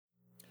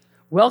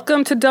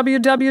Welcome to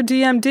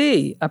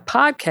WWDMD, a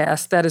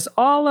podcast that is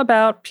all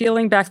about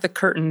peeling back the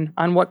curtain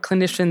on what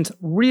clinicians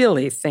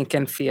really think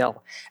and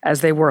feel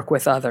as they work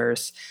with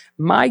others.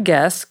 My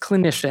guests,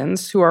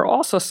 clinicians, who are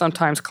also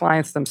sometimes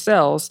clients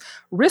themselves,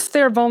 risk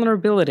their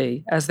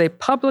vulnerability as they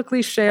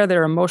publicly share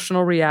their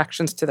emotional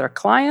reactions to their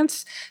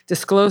clients,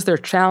 disclose their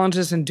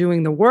challenges in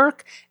doing the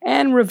work,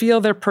 and reveal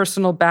their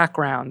personal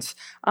backgrounds.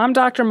 I'm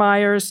Dr.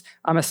 Myers.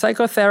 I'm a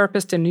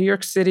psychotherapist in New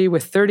York City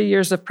with 30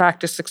 years of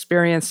practice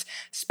experience,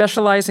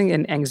 specializing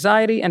in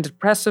anxiety and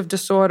depressive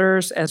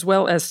disorders, as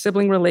well as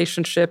sibling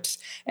relationships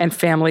and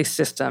family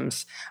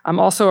systems. I'm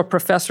also a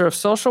professor of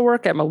social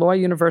work at Malloy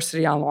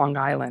University on Long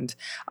Island.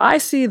 I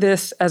see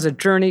this as a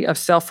journey of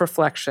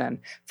self-reflection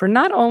for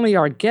not only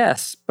our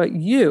guests, but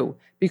you,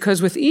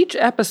 because with each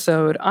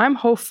episode, I'm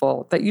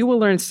hopeful that you will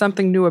learn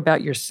something new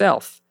about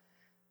yourself.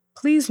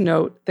 Please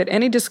note that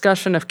any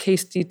discussion of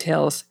case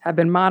details have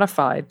been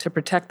modified to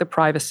protect the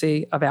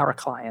privacy of our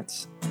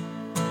clients.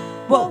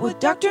 What would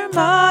Dr.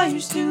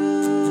 Myers do?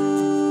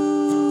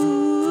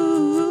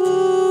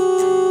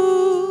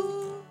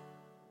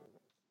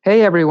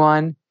 Hey,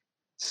 everyone.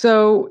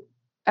 So,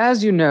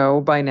 as you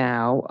know by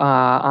now,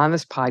 on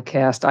this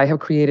podcast, I have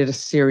created a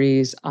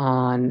series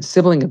on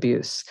sibling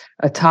abuse,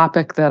 a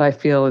topic that I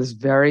feel is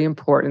very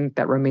important,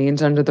 that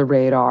remains under the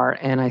radar.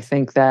 And I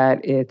think that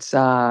it's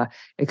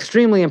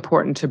extremely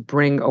important to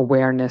bring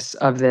awareness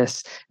of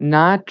this,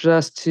 not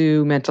just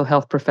to mental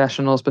health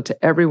professionals, but to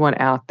everyone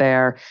out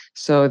there,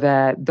 so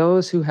that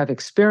those who have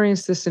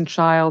experienced this in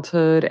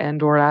childhood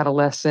and or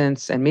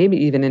adolescence, and maybe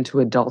even into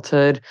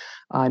adulthood,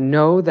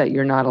 know that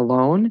you're not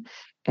alone,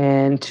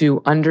 and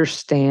to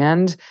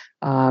understand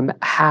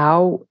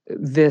how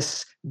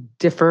this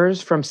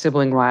differs from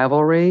sibling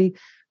rivalry,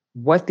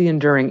 what the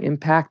enduring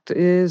impact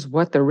is,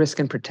 what the risk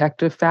and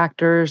protective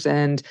factors,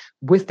 and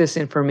with this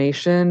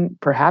information,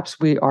 perhaps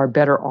we are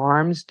better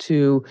armed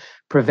to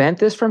prevent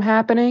this from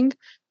happening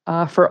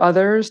for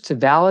others, to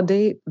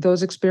validate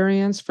those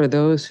experiences for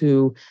those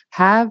who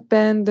have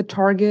been the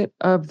target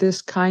of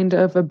this kind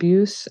of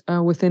abuse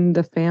within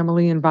the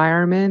family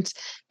environment,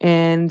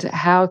 and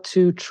how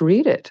to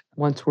treat it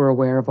once we're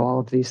aware of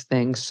all of these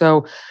things.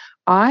 So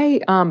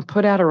I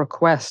put out a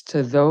request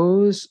to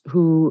those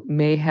who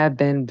may have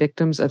been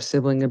victims of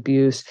sibling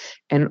abuse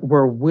and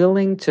were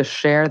willing to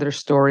share their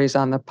stories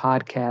on the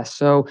podcast.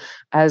 So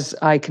as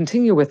I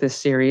continue with this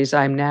series,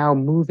 I'm now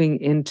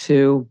moving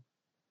into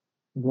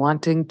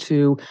wanting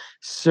to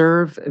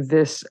serve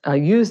this,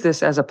 use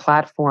this as a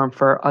platform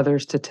for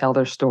others to tell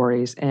their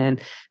stories.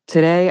 And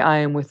today I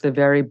am with the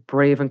very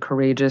brave and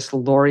courageous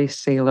Lori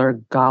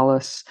Saylor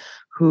Gallus,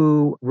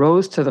 who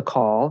rose to the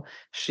call.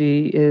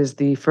 She is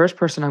the first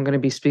person I'm going to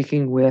be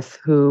speaking with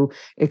who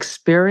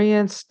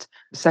experienced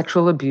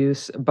sexual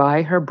abuse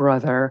by her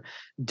brother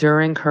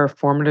during her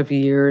formative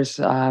years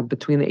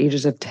between the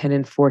ages of 10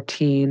 and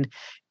 14.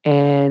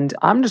 And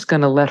I'm just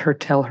going to let her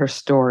tell her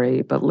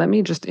story, but let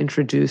me just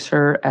introduce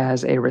her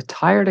as a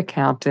retired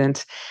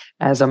accountant,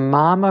 as a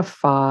mom of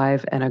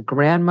 5, and a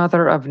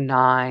grandmother of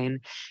 9.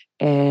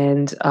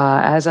 And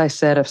as I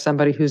said, of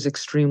somebody who's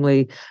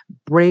extremely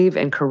brave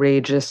and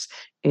courageous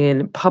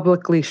in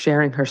publicly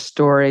sharing her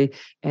story.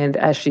 And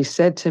as she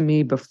said to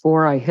me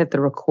before I hit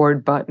the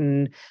record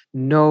button,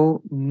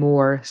 no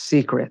more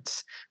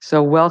secrets.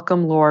 So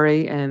welcome,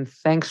 Lori, and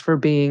thanks for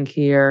being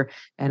here.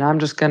 And I'm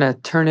just going to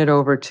turn it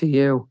over to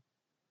you.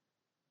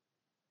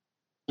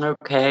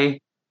 Okay.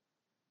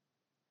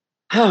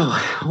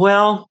 Oh,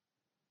 well,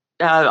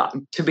 I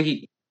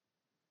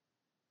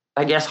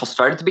guess I'll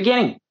start at the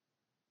beginning.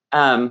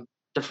 The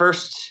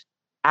first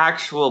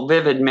actual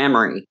vivid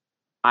memory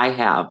I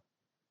have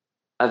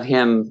of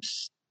him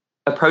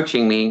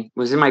approaching me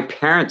was in my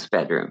parents'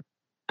 bedroom.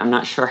 I'm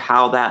not sure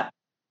how that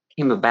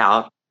came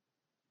about.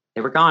 They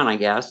were gone, I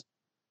guess.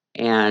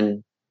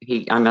 And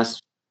can't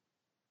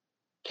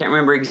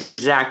remember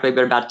exactly,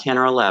 but about 10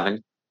 or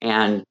 11.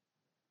 And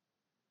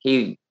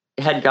he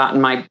had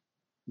gotten my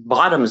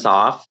bottoms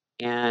off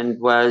and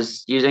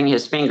was using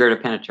his finger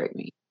to penetrate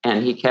me.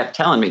 And he kept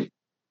telling me,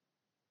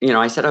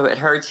 I said, oh, it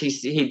hurts.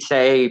 He'd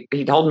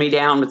hold me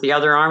down with the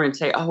other arm and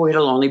say, oh,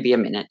 it'll only be a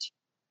minute.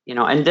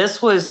 And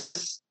this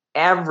was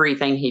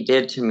everything he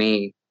did to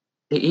me.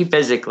 He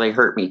physically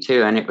hurt me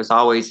too. And it was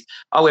always,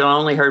 oh, it'll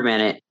only hurt a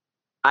minute.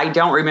 I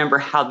don't remember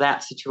how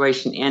that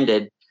situation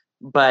ended,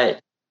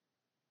 but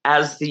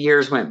as the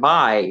years went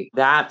by,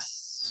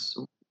 that's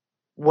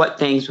what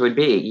things would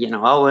be,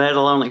 oh,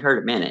 it'll only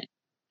hurt a minute.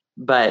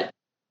 But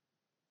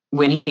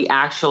when he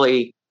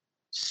actually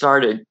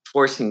started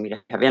forcing me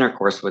to have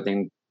intercourse with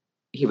him,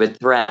 he would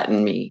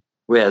threaten me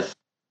with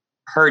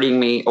hurting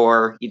me,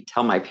 or he'd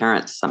tell my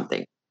parents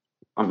something.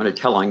 I'm going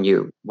to tell on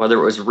you, whether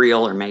it was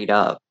real or made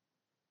up.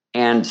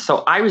 And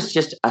so I was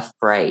just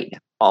afraid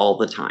all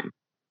the time.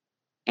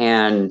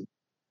 And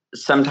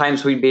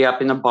sometimes we'd be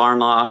up in the barn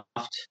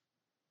loft.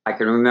 I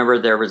can remember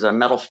there was a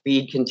metal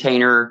feed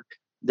container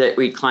that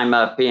we'd climb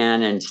up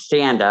in and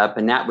stand up,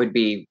 and that would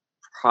be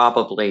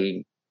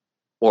probably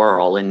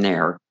oral in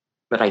there.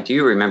 But I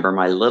do remember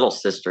my little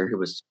sister, who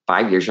was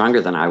 5 years younger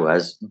than I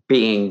was,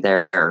 being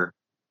there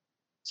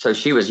So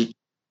she was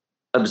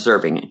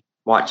observing it,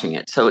 watching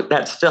it. So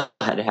that still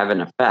had to have an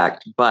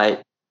effect.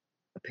 But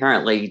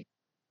apparently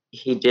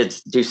he did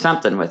do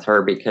something with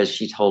her because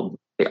she told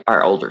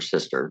our older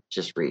sister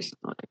just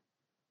recently,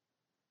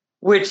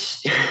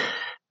 which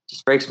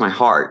just breaks my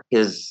heart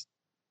because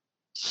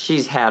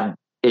she's had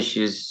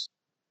issues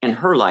in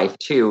her life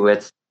too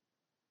with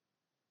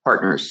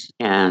partners.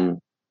 And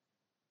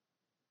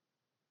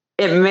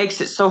it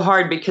makes it so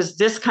hard because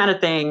this kind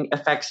of thing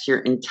affects your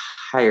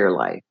entire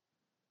life.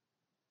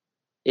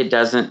 It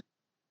doesn't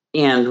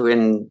end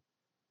when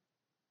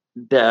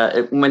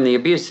the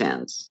abuse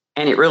ends,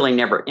 and it really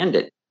never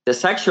ended. The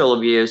sexual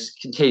abuse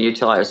continued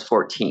till I was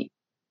 14,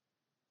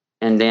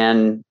 and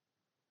then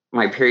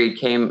my period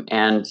came,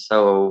 and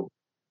so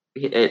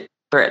it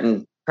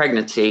threatened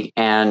pregnancy,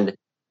 and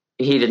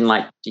he didn't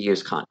like to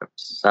use condoms,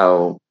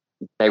 so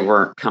they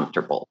weren't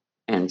comfortable.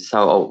 And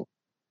so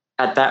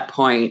at that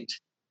point,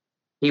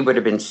 he would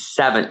have been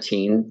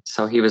 17,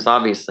 so he was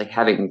obviously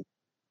having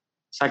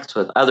sex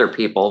with other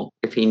people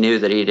if he knew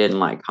that he didn't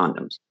like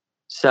condoms.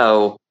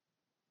 So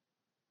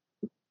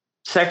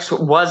sex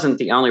wasn't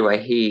the only way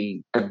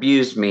he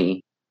abused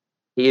me.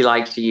 He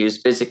liked to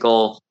use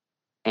physical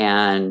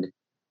and,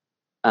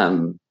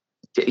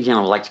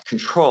 like to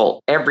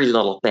control every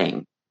little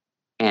thing.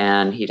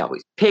 And he'd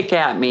always pick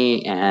at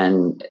me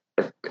and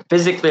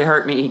physically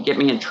hurt me. He'd get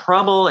me in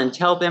trouble and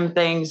tell my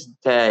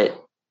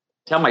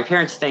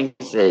parents things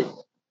that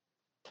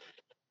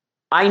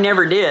I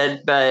never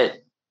did, but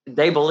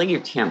they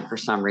believed him for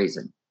some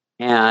reason.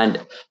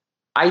 And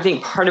I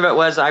think part of it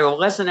was I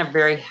wasn't a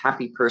very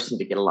happy person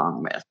to get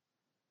along with.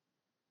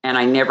 And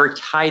I never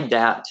tied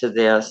that to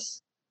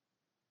this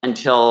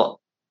until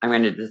I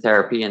went into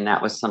therapy, and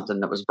that was something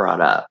that was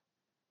brought up.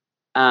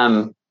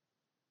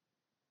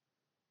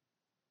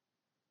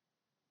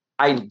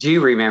 I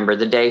do remember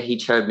the day he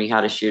showed me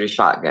how to shoot a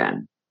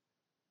shotgun.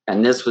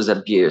 And this was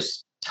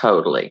abuse,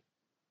 totally.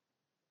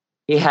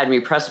 He had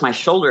me press my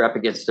shoulder up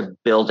against a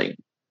building.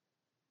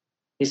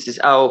 He says,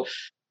 "Oh,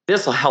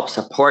 this will help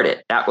support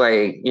it. That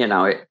way,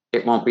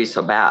 it won't be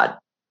so bad."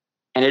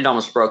 And it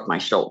almost broke my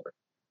shoulder.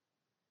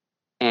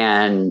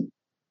 And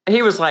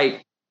he was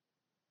like,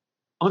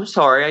 "I'm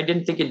sorry, I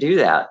didn't think it'd do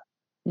that."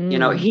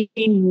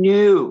 He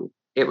knew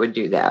it would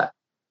do that.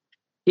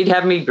 He'd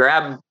have me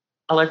grab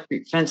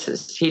electric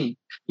fences.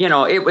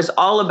 It was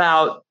all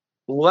about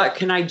what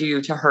can I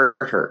do to hurt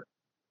her?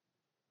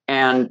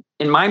 And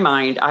in my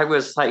mind, I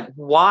was like,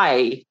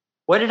 why?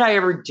 What did I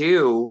ever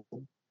do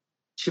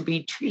to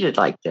be treated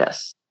like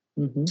this?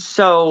 Mm-hmm.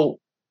 So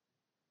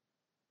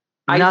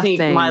I think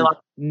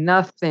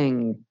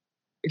nothing.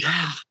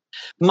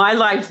 My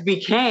life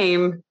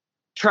became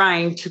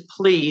trying to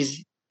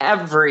please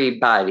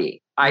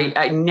everybody.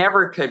 I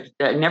never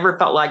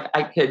felt like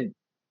I could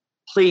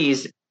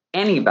please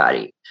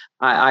anybody.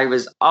 I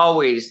was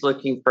always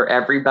looking for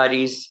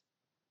everybody's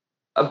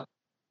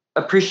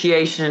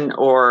appreciation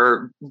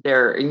or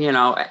their, and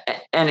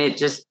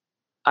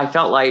I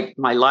felt like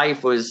my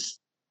life was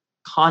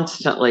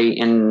constantly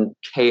in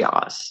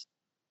chaos.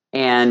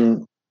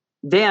 And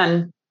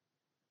then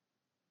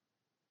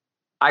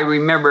I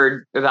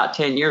remembered about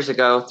 10 years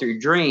ago through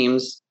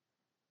dreams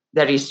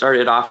that he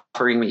started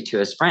offering me to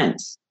his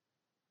friends.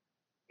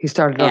 He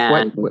started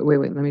off what? Wait,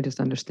 let me just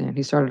understand.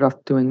 He started off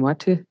doing what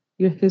to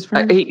his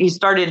friends? He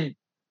started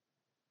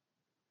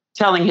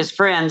telling his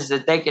friends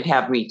that they could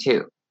have me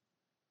too.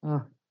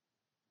 Oh.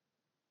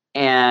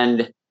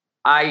 And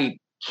I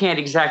can't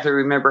exactly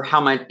remember how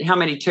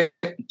many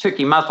took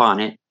him up on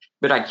it,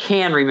 but I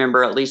can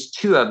remember at least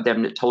 2 of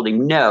them that told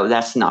him, "No,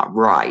 that's not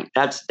right.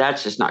 That's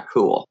just not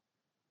cool."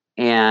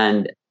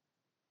 And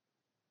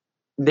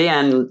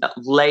then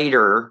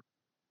later,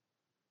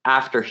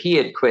 after he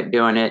had quit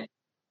doing it,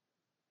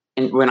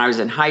 and when I was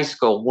in high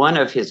school, one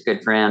of his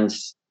good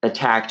friends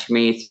attacked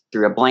me,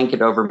 threw a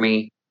blanket over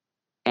me,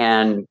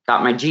 and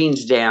got my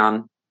jeans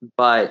down.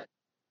 But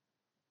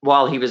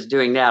while he was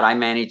doing that, I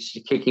managed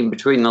to kick him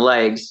between the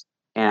legs,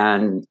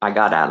 and I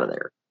got out of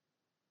there.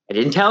 I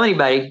didn't tell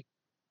anybody.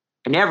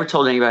 I never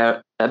told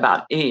anybody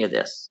about any of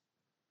this.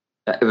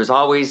 It was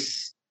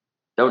always,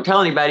 don't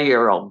tell anybody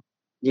or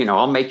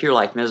I'll make your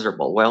life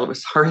miserable. Well, it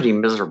was already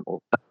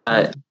miserable.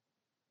 But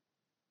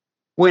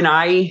when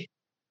I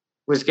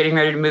was getting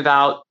ready to move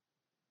out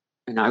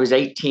and I was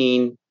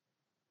 18,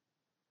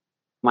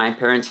 my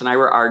parents and I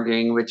were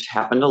arguing, which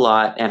happened a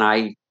lot. And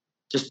I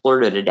just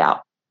blurted it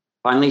out.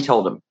 Finally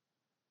told him.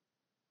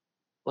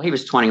 Well, he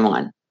was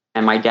 21.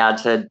 And my dad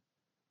said,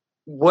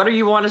 "What do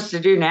you want us to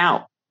do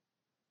now?"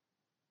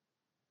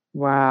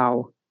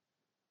 Wow.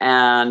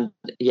 And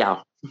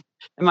yeah.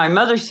 And my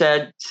mother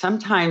said,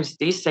 "Sometimes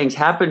these things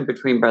happen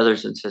between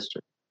brothers and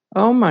sisters."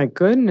 Oh my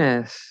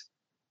goodness.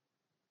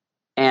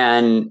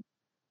 And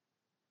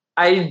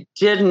I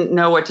didn't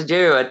know what to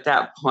do at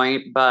that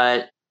point,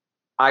 but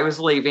I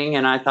was leaving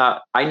and I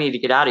thought, I need to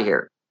get out of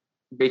here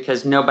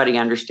because nobody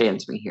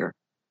understands me here.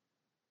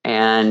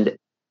 And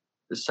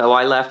so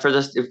I left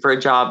for a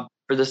job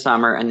for the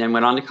summer and then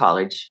went on to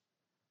college.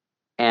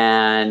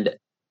 And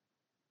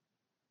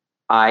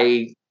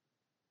I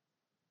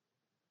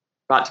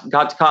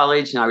got to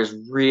college, and I was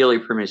really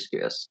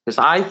promiscuous because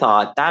I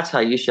thought that's how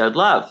you showed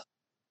love.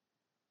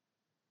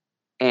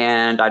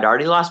 And I'd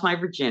already lost my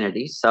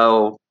virginity.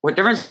 So what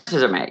difference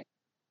does it make?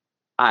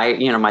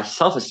 My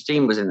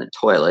self-esteem was in the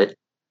toilet.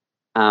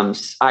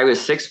 I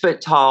was 6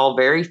 foot tall,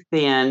 very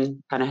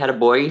thin, kind of had a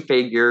boy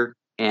figure,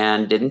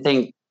 and didn't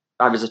think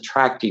I was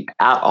attractive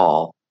at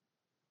all.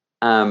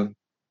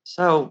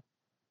 So,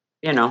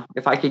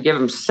 if I could give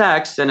him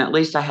sex, then at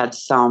least I had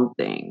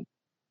something.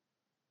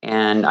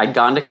 And I'd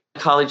gone to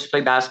college to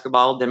play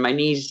basketball. Then my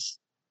knees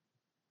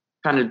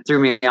kind of threw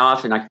me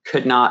off and I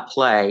could not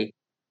play.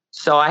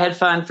 So I had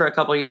fun for a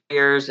couple of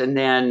years, and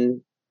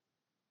then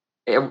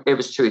it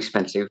was too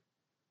expensive.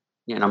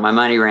 My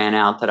money ran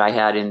out that I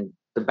had in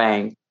the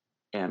bank.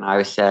 And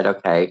I said,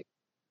 okay,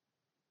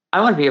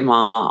 I want to be a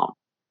mom.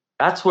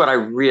 That's what I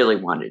really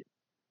wanted.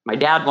 My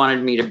dad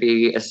wanted me to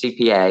be a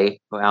CPA.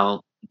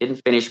 Well, I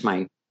didn't finish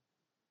my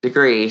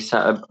degree,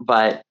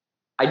 but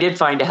I did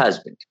find a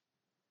husband.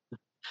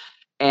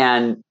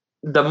 And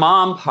the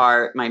mom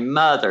part, my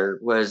mother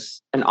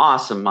was an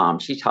awesome mom.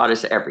 She taught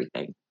us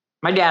everything.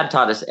 My dad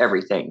taught us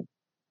everything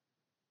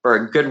for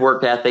a good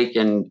work ethic,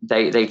 and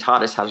they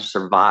taught us how to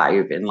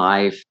survive in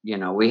life.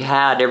 We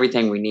had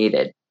everything we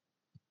needed.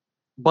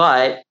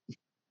 But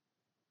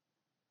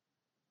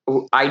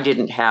I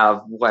didn't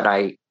have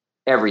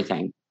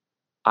everything.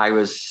 I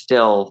was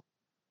still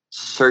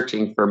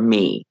searching for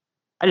me.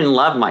 I didn't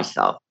love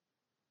myself.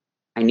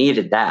 I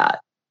needed that.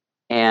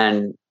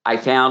 And I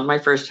found my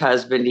first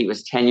husband. He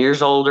was 10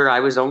 years older.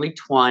 I was only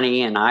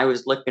 20, and I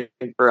was looking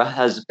for a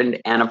husband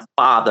and a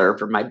father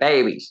for my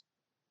babies.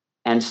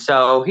 And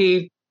so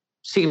he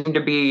seemed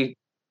to be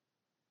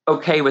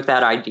okay with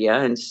that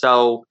idea. And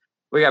so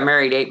we got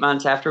married 8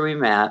 months after we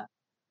met.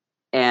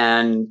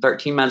 And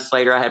 13 months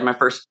later, I had my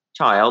first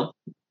child.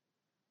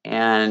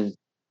 And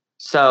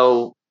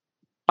so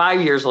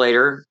 5 years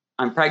later,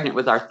 I'm pregnant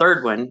with our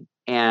third one,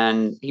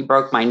 and he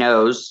broke my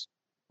nose,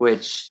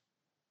 which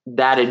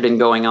that had been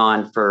going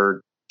on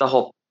for the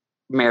whole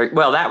marriage.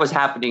 Well, that was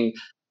happening.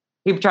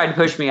 He tried to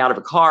push me out of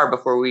a car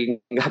before we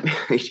got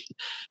married.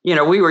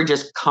 We were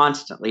just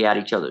constantly at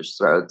each other's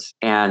throats.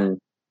 And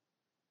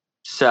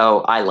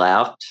so I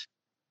left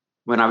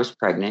when I was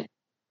pregnant,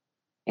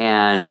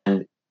 and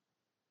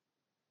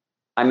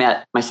I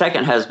met my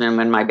second husband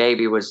when my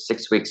baby was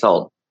 6 weeks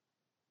old,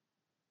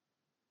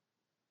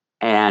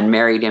 and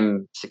married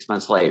him 6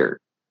 months later.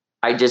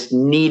 I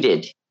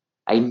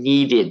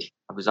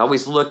was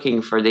always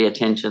looking for the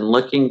attention,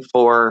 looking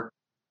for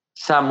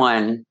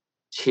someone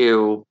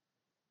to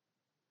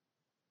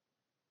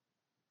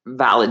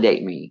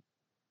validate me.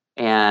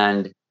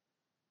 And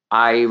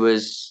I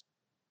was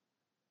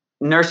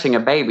nursing a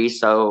baby,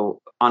 so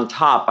on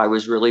top I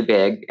was really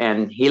big,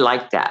 and he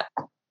liked that.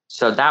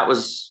 So that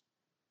was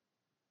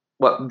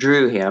what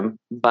drew him.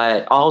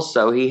 But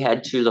also he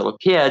had 2 little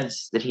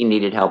kids that he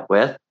needed help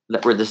with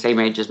that were the same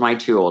age as my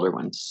 2 older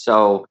ones.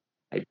 So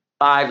I had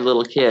 5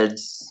 little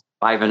kids,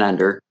 5 and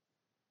under.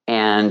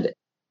 And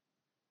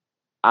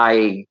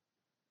I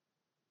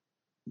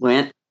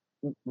went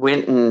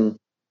and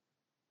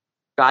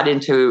got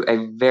into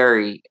a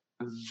very,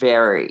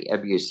 very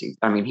abusive.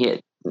 I mean,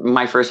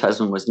 my first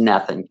husband was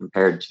nothing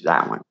compared to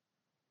that one.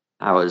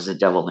 I was the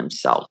devil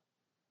himself.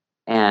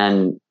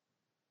 And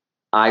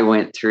I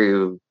went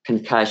through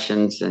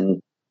concussions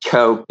and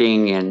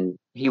choking, and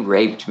he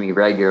raped me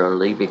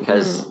regularly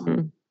because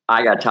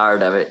I got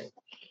tired of it.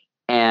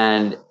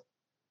 And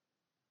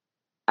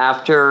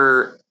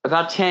after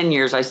about 10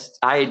 years,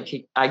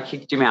 I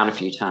kicked him out a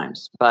few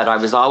times, but I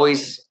was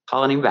always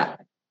calling him back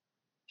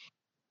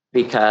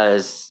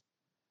because,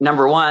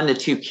 number one, the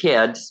 2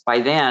 kids,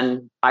 by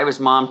then I was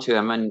mom to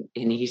him, and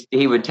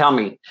he would tell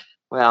me,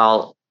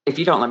 well, if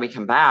you don't let me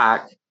come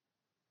back,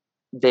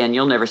 then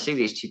you'll never see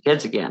these 2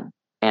 kids again.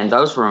 And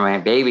those were my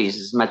babies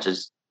as much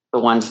as the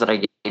ones that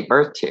I gave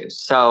birth to.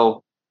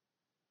 So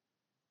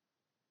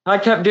I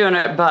kept doing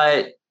it,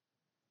 but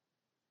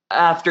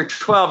after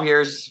 12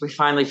 years, we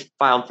finally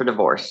filed for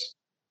divorce.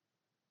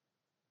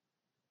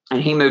 And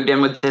he moved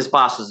in with his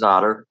boss's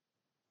daughter.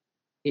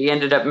 He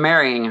ended up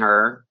marrying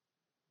her,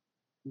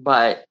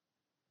 but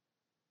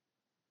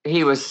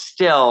he was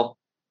still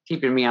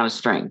keeping me on a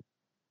string.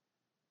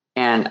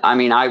 And I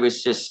mean, I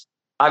was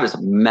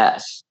a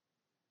mess.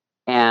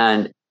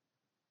 And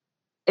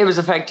it was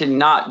affecting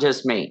not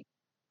just me.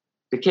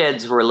 The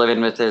kids were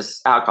living with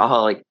this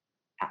alcoholic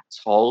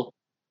asshole.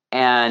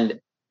 And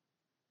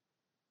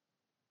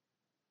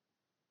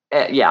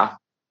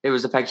it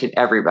was affecting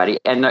everybody.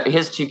 And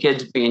his 2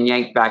 kids being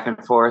yanked back and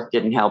forth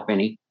didn't help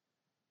any.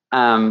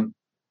 And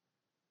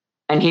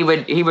he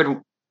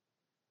would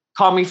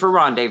call me for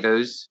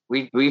rendezvous.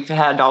 We've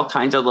had all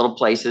kinds of little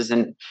places,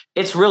 and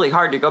it's really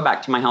hard to go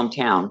back to my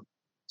hometown.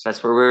 So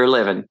that's where we were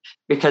living,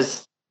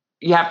 because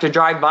you have to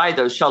drive by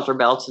those shelter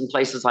belts and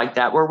places like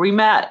that where we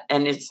met.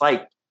 And it's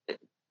like,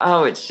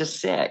 oh, it's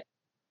just sick.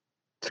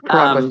 It's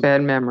fraught with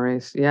bad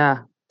memories.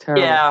 Yeah.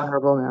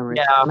 Terrible memories.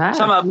 Yeah.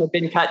 Some of them have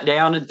been cut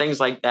down and things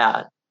like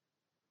that.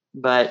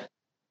 But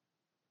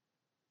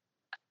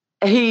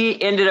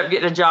he ended up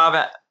getting a job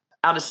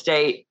out of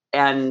state,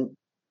 and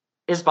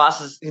his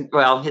bosses,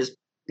 well, his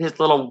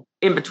little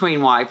in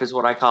between wife is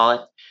what I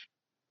call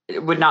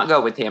it, would not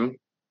go with him,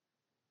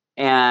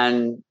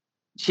 and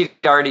she'd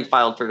already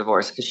filed for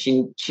divorce because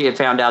she had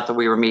found out that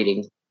we were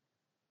meeting.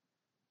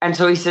 And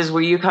so he says,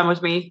 "Will you come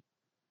with me?"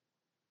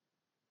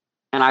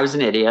 And I was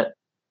an idiot.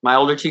 My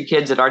older two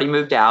kids had already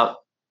moved out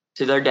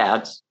to their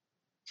dads.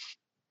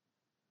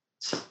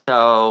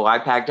 So I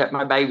packed up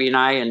my baby and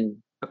I and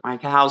put my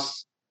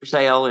house for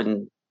sale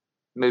and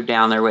moved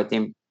down there with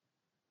him.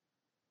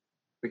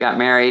 We got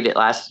married. It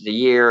lasted a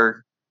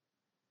year.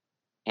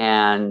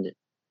 And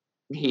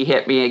he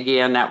hit me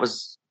again. That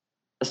was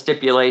a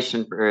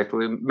stipulation for if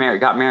we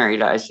got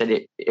married. I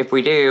said, if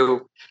we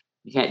do,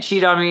 you can't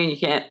cheat on me and you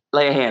can't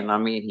lay a hand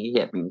on me. And he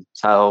hit me.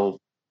 So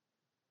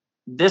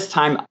this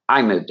time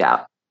I moved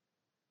out.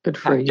 Good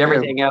for Packed you.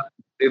 everything up,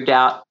 moved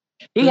out.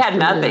 He Good had for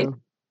nothing.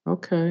 you.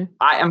 Okay.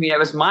 I mean, it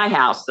was my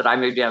house that I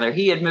moved down there.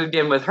 He had moved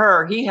in with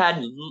her. He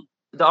had,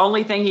 the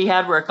only thing he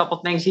had were a couple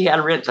things he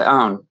had rent to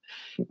own.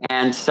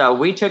 And so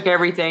we took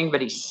everything,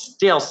 but he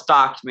still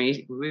stalked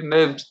me. We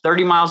moved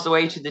 30 miles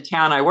away to the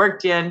town I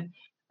worked in.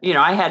 You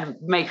know, I had to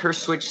make her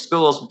switch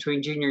schools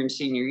between junior and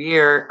senior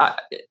year.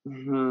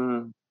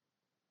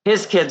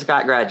 His kids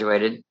got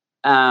graduated.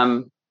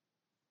 And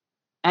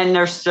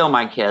they're still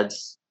my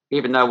kids,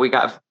 even though we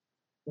got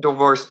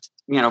divorced,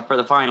 you know, for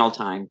the final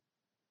time.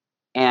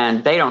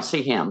 And they don't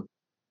see him.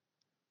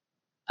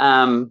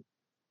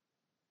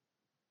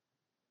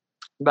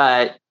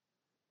 But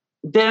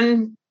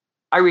then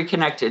I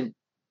reconnected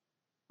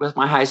with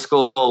my high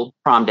school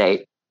prom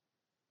date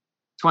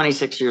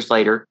 26 years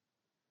later.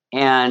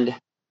 And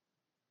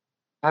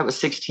that was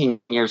 16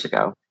 years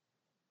ago.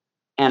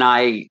 And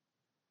I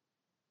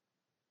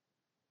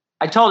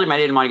told him I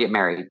didn't want to get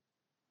married.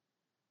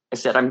 I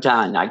said, I'm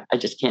done. I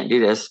just can't do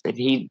this. If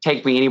he'd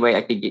take me any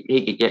way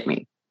he could get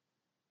me.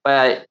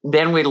 But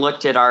then we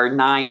looked at our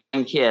 9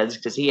 kids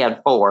because he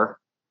had 4.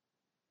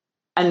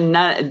 And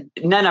none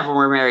of them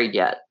were married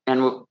yet.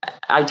 And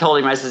I told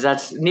him, I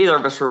said, neither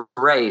of us were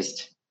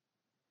raised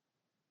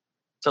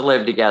to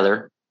live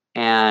together.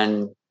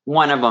 And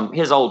one of them,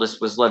 his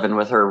oldest, was living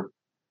with her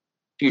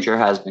future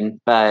husband,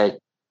 but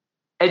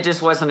it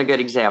just wasn't a good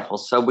example.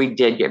 So we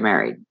did get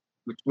married,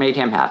 which made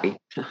him happy.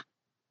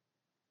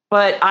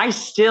 But I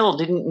still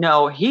didn't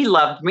know he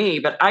loved me,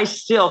 but I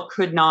still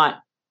could not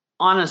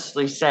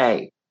honestly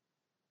say.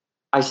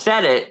 I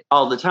said it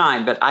all the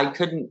time, but I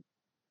couldn't,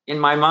 in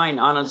my mind,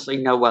 honestly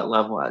know what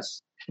love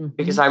was.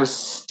 Because I was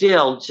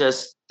still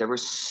there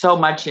was so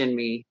much in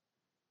me,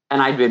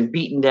 and I'd been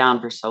beaten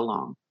down for so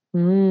long.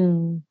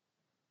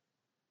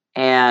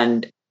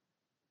 And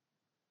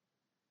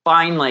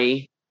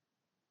finally,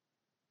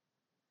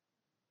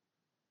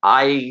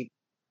 I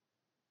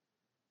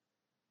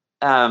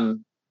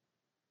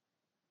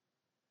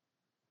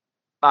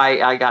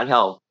got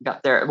help,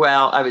 got there.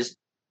 Well, I was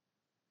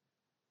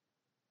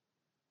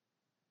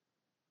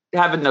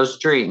having those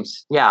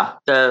dreams. Yeah.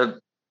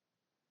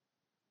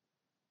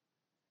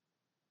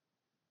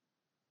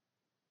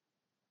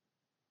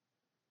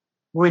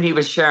 When he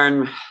was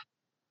sharing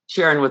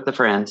with the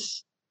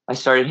friends, I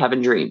started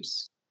having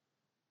dreams.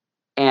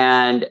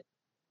 And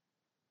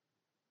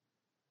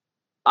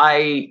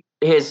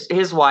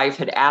his wife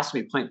had asked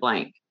me point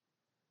blank.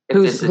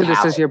 This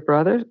is your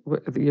brother?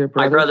 Your brother?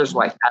 My brother's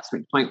wife asked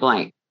me point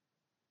blank.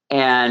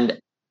 And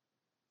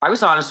I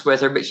was honest with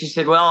her, but she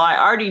said, well, I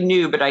already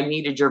knew, but I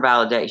needed your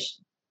validation.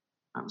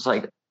 I was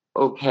like,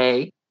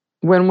 okay.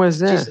 When was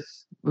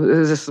this?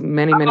 Is this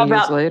many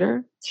years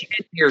later? 10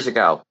 years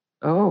ago.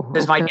 Oh,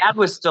 because my dad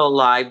was still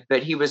alive,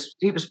 but he was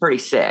pretty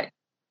sick.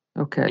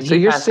 Okay, so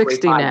you're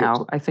 60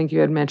 now. I think you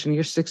had mentioned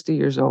you're 60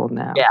 years old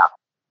now. Yeah.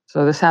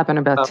 So this happened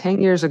about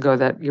 10 years ago.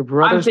 That your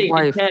brother's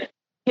wife.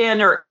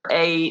 10 or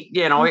 8.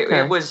 You know,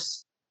 it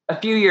was a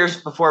few years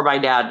before my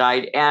dad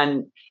died,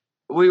 and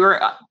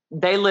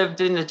they lived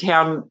in the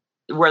town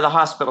where the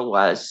hospital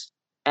was,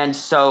 and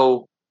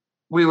so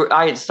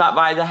I had stopped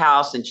by the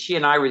house, and she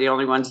and I were the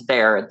only ones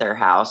there at their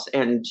house,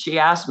 and she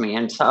asked me,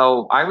 and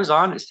so I was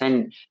honest,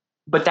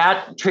 but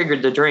that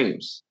triggered the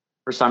dreams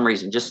for some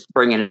reason, just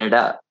bringing it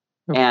up.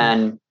 Okay.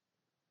 And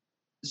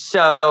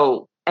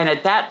so, and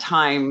at that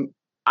time,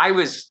 I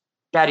was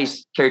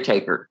Daddy's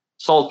caretaker,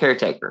 sole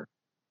caretaker.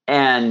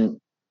 And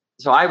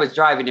so I was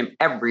driving him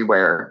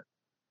everywhere.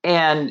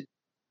 And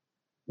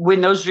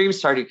when those dreams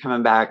started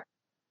coming back,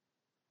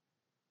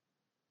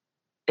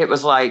 it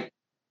was like,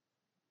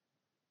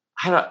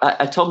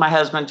 I told my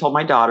husband, told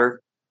my daughter,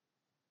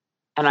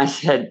 and I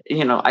said,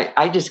 you know,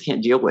 I just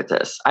can't deal with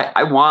this.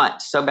 I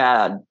want so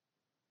bad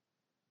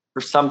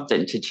for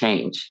something to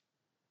change.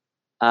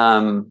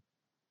 I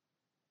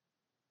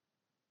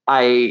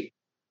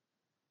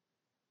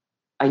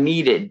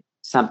needed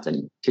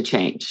something to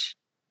change.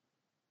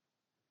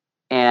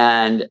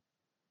 And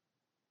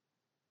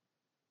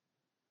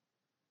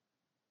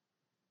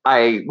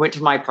I went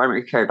to my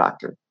primary care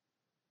doctor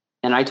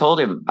and I told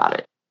him about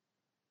it.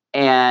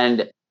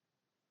 And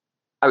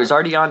I was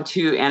already on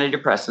 2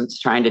 antidepressants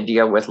trying to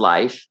deal with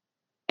life.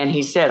 And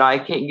he said, I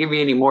can't give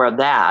you any more of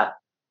that.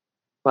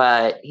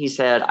 but he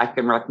said, I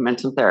can recommend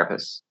some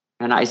therapists.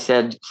 And I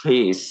said,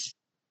 please,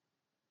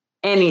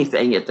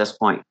 anything at this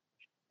point.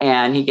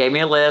 And he gave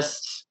me a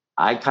list.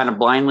 I kind of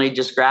blindly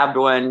just grabbed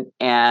one,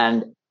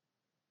 and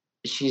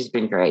she's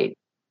been great.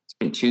 It's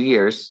been 2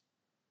 years.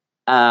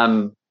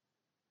 I'm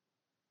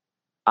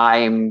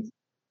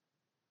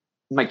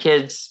my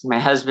kids, my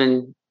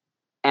husband,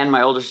 and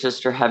my older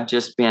sister have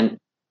just been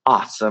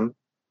awesome.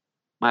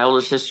 My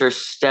older sister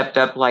stepped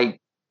up like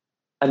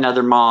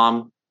another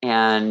mom,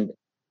 and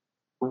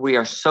we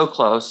are so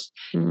close.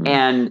 Mm.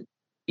 And,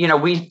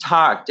 we've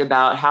talked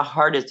about how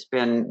hard it's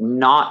been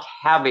not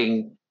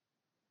having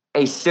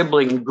a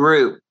sibling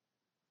group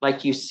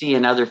like you see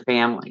in other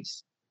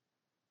families.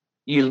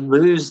 You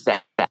lose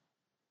that.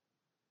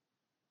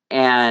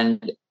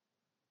 And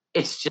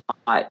it's just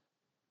not,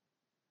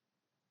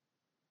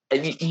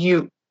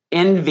 you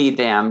envy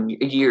them.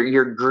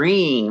 You're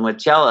green with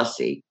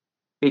jealousy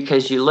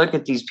because you look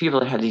at these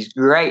people that have these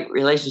great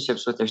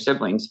relationships with their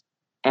siblings,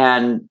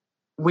 and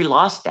we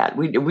lost that.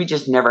 We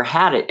just never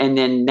had it. And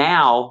then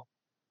now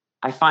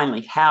I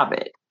finally have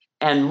it,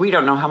 and we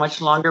don't know how much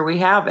longer we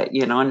have it,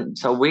 and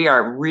so we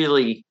are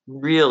really,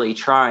 really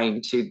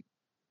trying to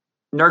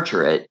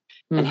nurture it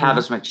and have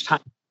as much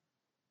time.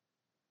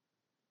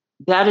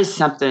 That is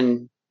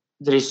something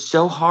that is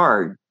so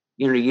hard.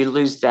 You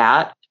lose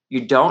that.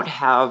 You don't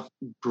have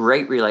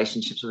great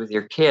relationships with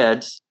your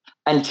kids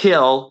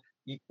until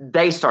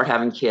they start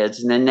having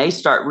kids, and then they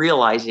start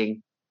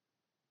realizing,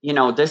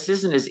 this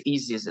isn't as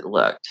easy as it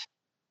looked.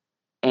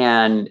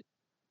 And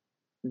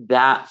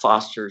that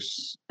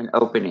fosters an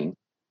opening.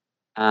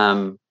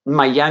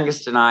 My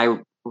youngest and I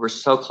were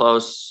so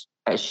close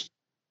as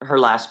her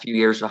last few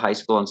years of high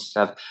school and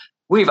stuff.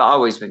 We've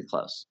always been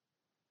close.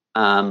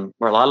 We're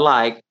a lot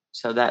alike,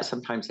 so that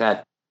sometimes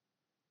that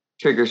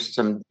triggers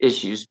some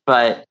issues.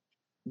 But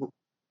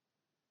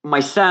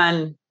my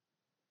son,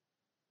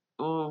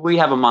 we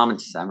have a mom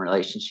and son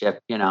relationship,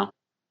 but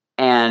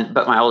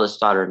my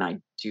oldest daughter and I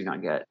do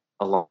not get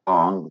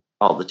along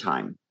all the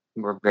time.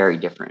 We're very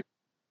different.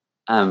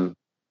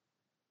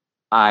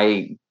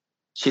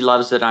 She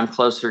loves that I'm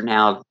closer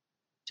now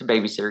to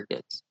babysitter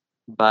kids,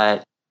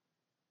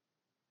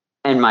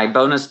 and my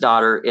bonus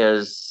daughter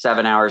is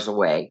 7 hours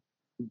away,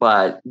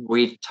 but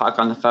we talk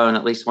on the phone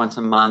at least once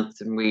a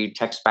month, and we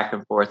text back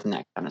and forth and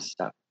that kind of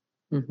stuff.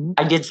 Mm-hmm.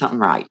 I did something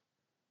right.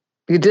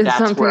 You did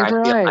something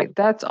right.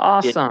 That's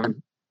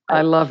awesome.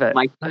 I love it.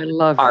 I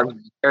love it. Are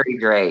very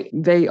great.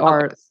 They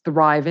are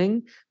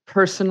thriving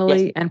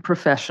personally and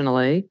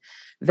professionally.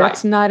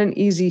 That's not an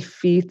easy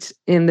feat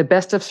in the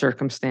best of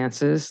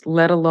circumstances,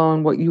 let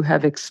alone what you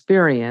have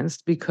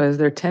experienced, because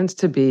there tends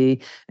to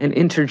be an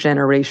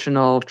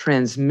intergenerational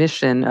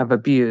transmission of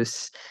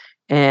abuse.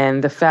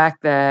 And the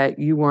fact that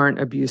you weren't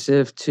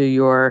abusive to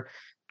your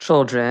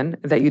children,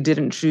 that you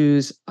didn't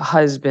choose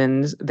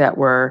husbands that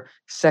were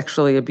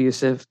sexually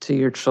abusive to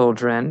your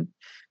children,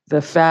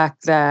 the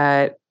fact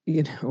that,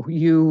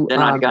 you...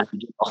 Then I got in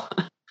jail.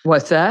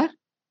 What's that?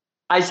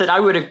 I said I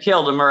would have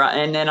killed him,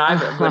 and then I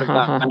would have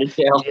gone to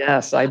jail.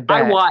 Yes, I bet.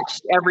 I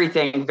watched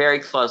everything very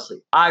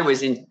closely. I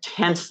was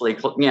intensely,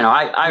 and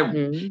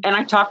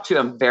I talked to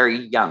him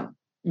very young.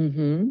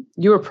 Mm-hmm.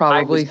 You were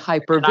probably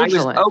hyper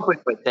vigilant. I was open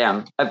with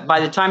them. By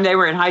the time they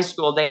were in high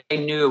school, they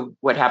knew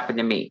what happened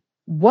to me.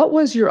 What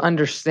was your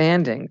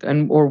understanding,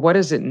 or what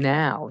is it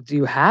now? Do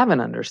you have an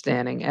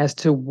understanding as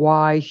to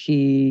why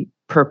he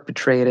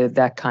perpetrated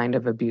that kind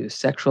of abuse,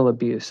 sexual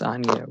abuse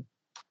on you?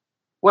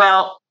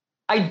 Well,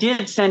 I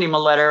did send him a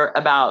letter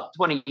about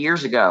 20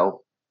 years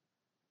ago,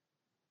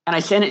 and I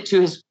sent it to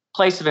his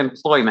place of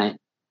employment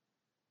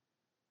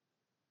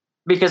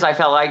because I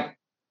felt like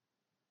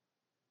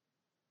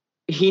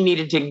he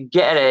needed to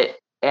get it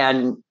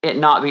and it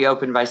not be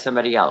opened by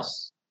somebody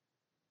else,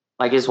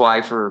 like his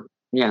wife or,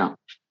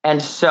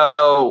 And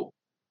so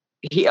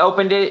he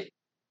opened it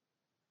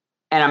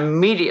and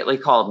immediately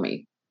called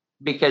me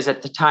because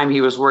at the time he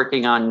was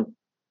working on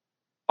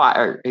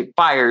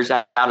fires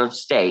out of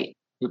state.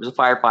 He was a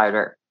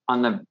firefighter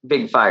on the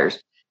big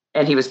fires,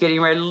 and he was getting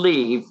ready to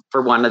leave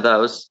for one of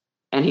those.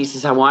 And he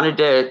says, I wanted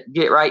to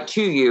get right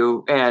to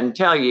you and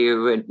tell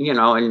you,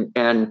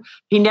 and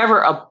he never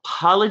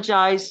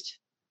apologized.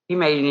 He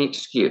made an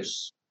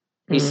excuse.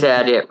 He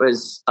said it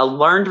was a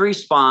learned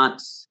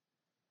response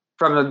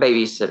from a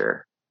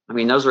babysitter. I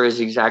mean, those were his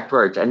exact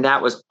words. And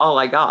that was all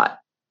I got.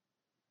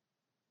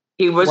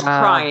 He was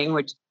crying,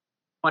 which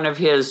one of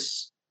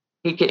his,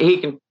 he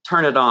can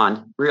turn it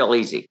on real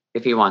easy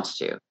if he wants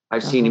to.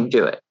 I've seen him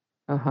do it.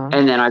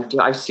 And then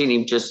I've seen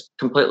him just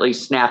completely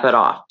snap it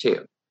off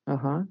too. I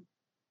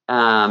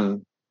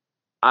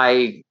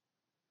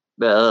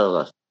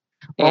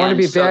want to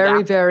be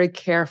very, very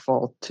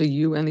careful to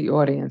you and the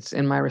audience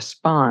in my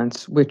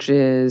response, which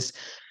is,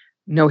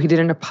 no, he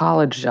didn't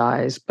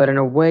apologize, but in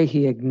a way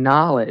he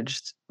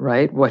acknowledged,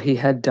 right, what he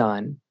had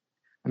done.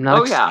 I'm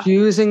not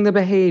excusing the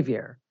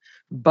behavior,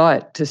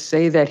 but to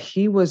say that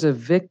he was a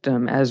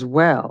victim as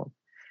well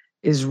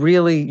is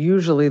really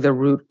usually the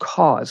root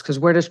cause. Because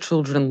where does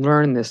children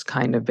learn this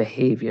kind of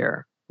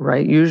behavior,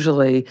 right?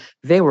 Usually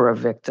they were a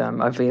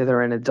victim of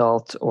either an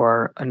adult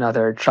or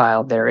another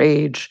child their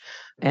age.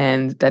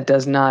 And that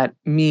does not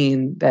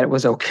mean that it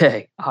was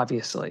okay,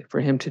 obviously, for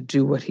him to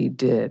do what he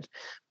did.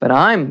 But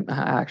I'm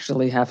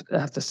actually have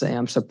to say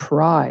I'm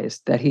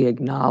surprised that he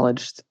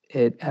acknowledged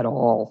it at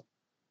all.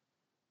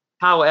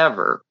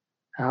 However,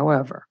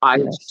 However,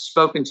 I've yes.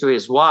 spoken to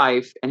his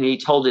wife, and he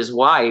told his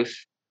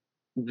wife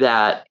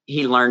that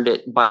he learned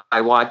it by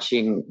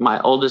watching my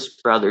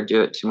oldest brother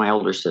do it to my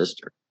older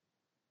sister,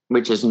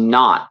 which is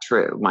not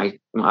true.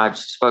 I've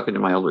spoken to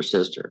my older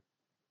sister.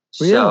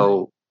 Really?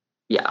 So,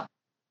 yeah.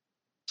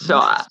 So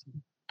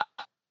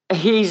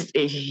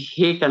Interesting.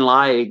 he can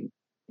lie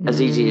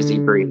as easy as he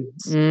Mm,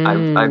 breathes.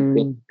 I've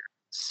been mm.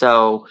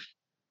 so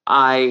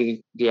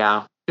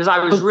yeah, because I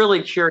was But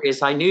really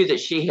curious. I knew that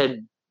she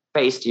had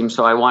faced him,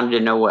 so I wanted to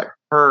know what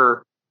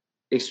her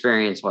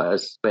experience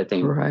was with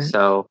him. right.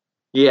 So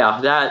yeah,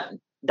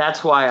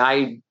 that's why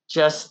I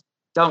just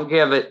don't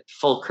give it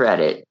full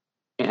credit.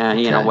 And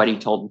Okay. what he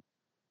told me.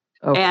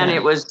 And it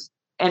Okay. was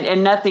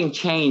and nothing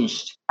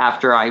changed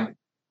after I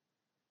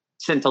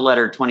sent the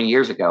letter 20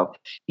 years ago.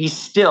 He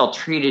still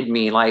treated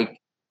me like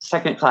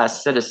second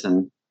class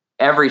citizen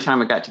every time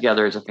we got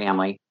together as a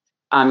family.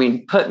 I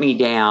mean, put me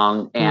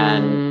down,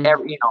 and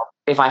Mm,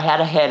 if I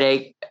had a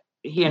headache,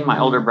 he and my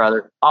older mm.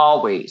 brother,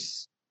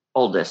 always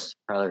oldest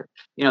brother,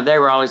 they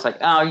were always like,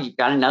 "Oh, you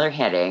got another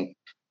headache,"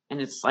 and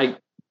it's like,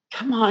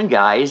 come on,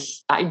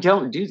 guys, I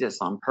don't do this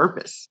on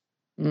purpose.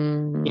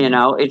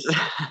 Mm. It's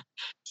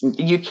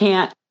you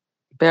can't.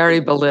 Very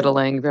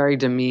belittling, very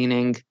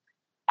demeaning.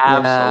 Yeah.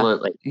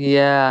 Absolutely.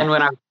 Yeah. And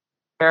when I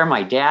compare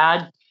my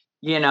dad,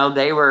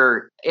 they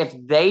were, if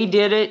they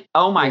did it,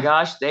 oh my Yeah.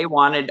 gosh, they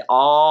wanted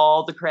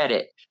all the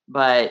credit.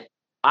 But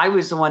I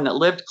was the one that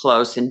lived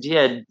close and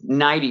did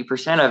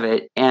 90% of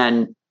it.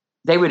 And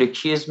they would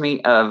accuse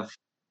me of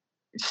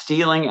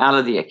stealing out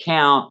of the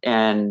account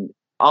and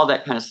all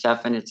that kind of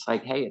stuff. And it's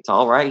like, hey, it's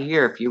all right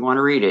here if you want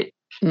to read it.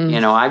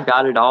 Mm, I've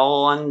got it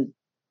all in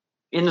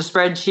the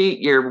spreadsheet.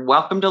 You're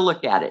welcome to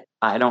look at it.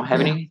 I don't have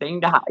yeah.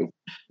 anything to hide.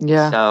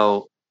 Yeah.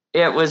 So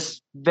it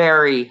was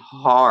very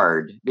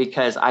hard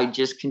because I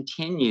just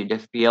continued to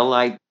feel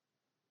like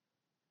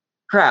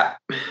crap.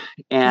 Yeah.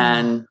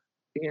 And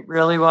it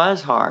really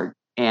was hard.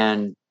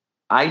 And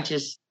I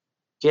just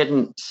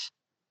didn't,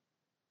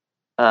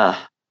 uh,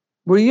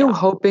 Were you yeah.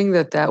 hoping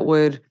that that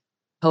would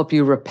help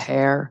you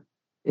repair,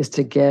 is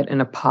to get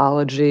an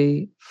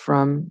apology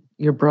from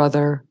your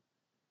brother?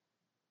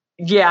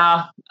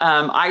 Yeah.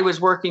 I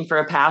was working for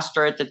a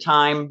pastor at the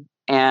time.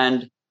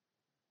 And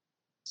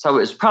so it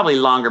was probably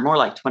longer, more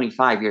like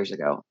 25 years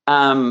ago.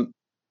 And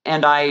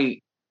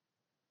I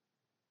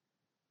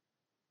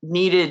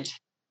needed,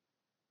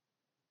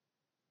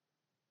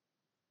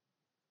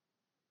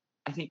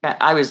 I think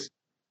I was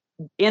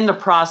in the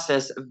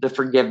process of the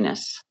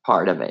forgiveness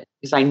part of it,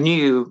 because I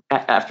knew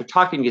after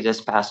talking to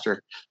this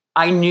pastor,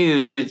 I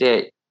knew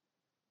that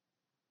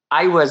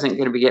I wasn't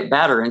going to get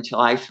better until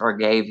I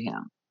forgave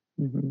him.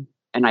 Mhm.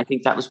 And I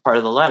think that was part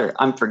of the letter.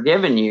 I'm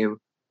forgiving you,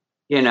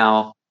 you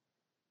know,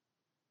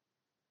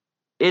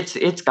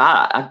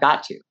 I've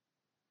got to,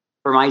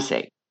 for my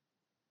sake.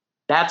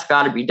 That's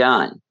got to be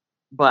done.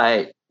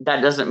 But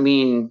that doesn't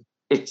mean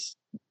it's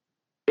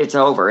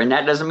over. And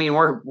that doesn't mean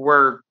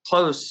we're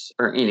close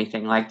or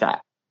anything like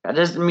that. That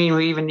doesn't mean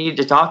we even need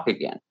to talk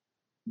again.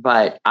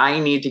 But I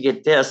need to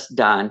get this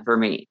done for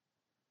me.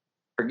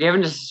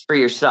 Forgiveness is for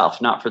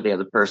yourself, not for the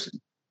other person.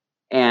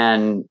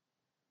 And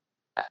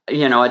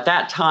at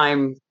that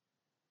time,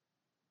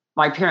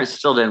 my parents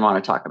still didn't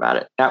want to talk about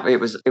it. It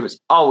was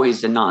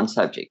always a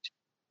non-subject.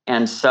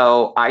 And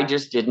so I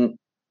just didn't.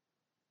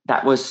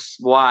 That was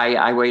why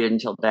I waited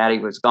until Daddy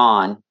was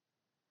gone,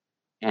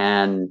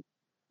 and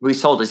we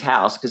sold his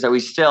house, because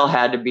we still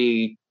had to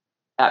be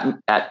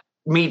at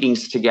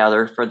meetings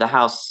together for the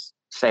house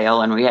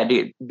sale, and we had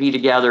to be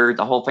together,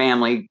 the whole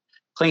family,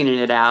 cleaning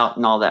it out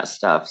and all that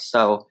stuff.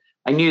 So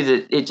I knew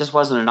that it just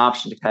wasn't an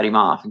option to cut him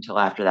off until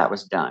after that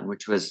was done,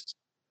 which was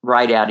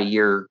right at a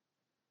year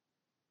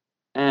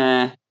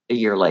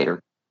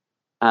later.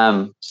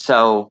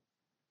 So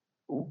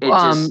it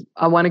just,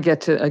 I want to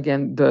get to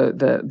again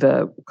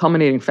the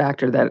culminating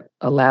factor that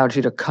allowed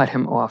you to cut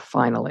him off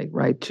finally,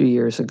 right, 2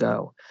 years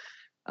ago.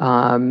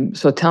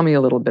 So tell me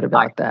a little bit I,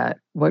 about that.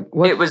 What?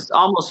 it was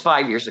almost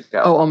 5 years Oh,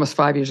 ago. almost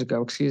 5 years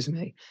ago. Excuse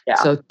me. Yeah.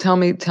 So tell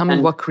me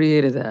And what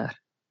created that.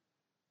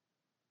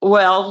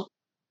 well,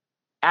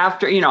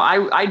 after,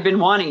 I'd been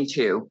wanting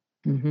to,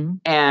 Hmm.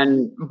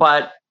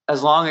 but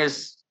as long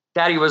as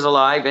Daddy was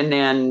alive, and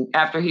then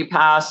after he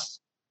passed,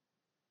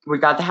 we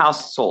got the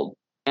house sold.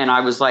 And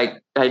I was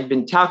like, I'd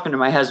been talking to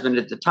my husband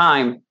at the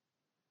time.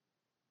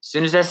 As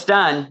soon as that's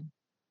done,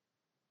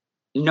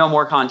 no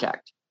more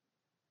contact.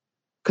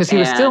 Because he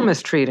was still And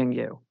mistreating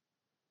you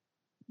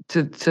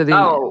to the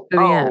oh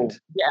end.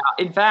 yeah.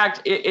 In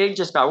fact, it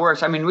just got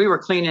worse. I mean, we were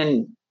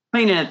cleaning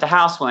at the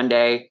house one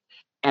day,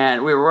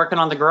 and we were working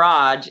on the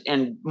garage,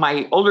 and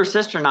my older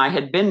sister and I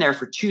had been there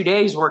for 2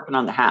 days working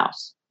on the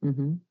house.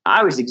 Hmm.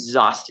 I was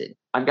exhausted.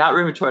 I've got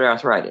rheumatoid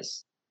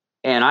arthritis.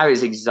 and I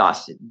was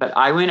exhausted. But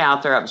I went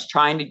out there. I was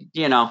trying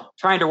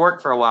to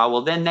work for a while.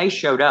 Well, then they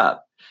showed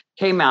up,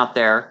 came out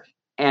there,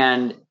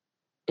 and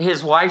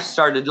his wife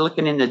started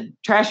looking in the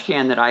trash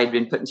can that I had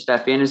been putting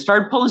stuff in and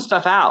started pulling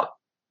stuff out.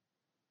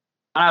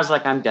 And I was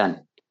like, I'm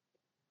done.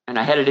 And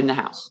I headed in the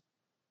house.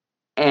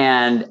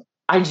 And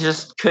I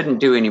just couldn't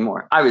do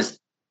anymore.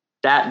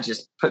 That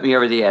just put me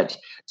over the edge.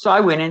 So I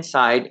went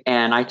inside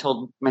and I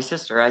told my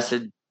sister, I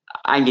said,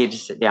 I need to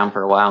sit down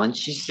for a while. And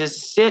she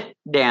says, sit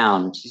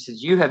down. She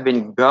says, you have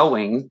been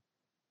going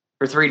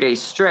for 3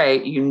 days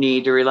straight. You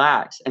need to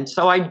relax. And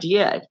so I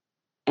did.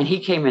 And he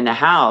came in the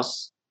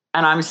house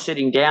and I'm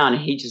sitting down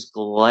and he just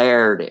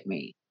glared at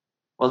me.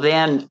 Well,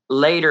 then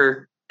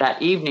later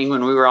that evening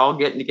when we were all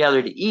getting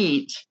together to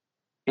eat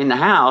in the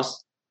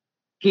house,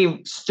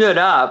 he stood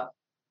up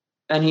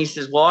and he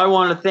says, well, I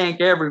want to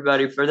thank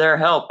everybody for their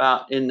help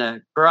out in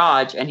the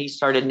garage. And he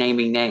started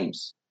naming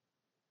names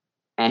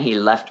and he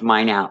left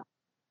mine out.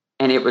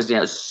 And it was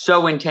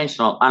so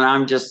intentional. And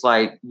I'm just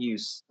like,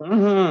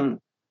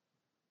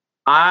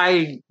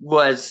 I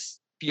was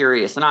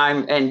furious.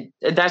 And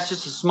that's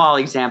just a small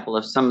example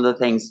of some of the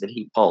things that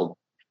he pulled.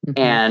 Mm-hmm.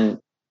 And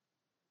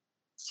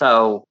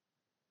so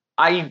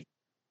I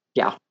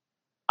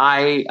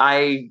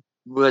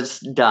was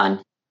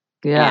done.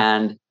 Yeah.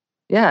 And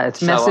yeah,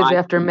 it's message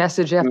after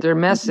message after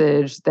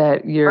message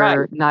that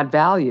you're not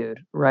valued,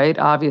 right?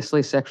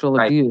 Obviously, sexual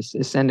abuse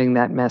is sending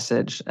that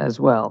message as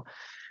well.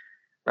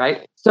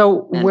 Right.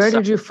 So where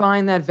did you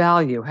find that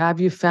value?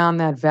 Have you found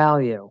that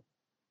value?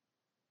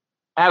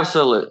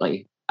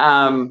 Absolutely.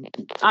 I'm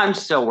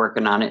still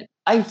working on it.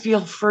 I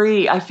feel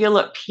free. I feel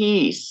at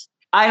peace.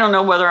 I don't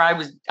know whether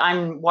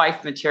I'm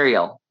wife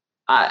material.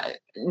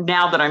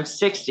 Now that I'm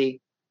 60,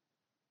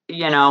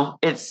 I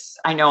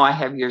know I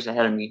have years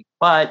ahead of me,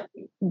 but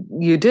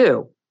you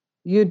do.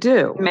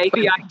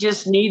 Maybe I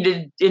just need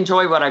to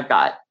enjoy what I've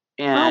got.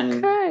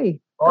 And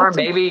or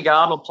maybe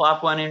God will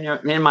plop one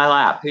in my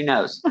lap. Who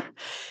knows?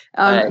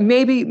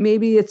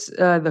 Maybe it's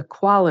the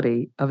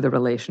quality of the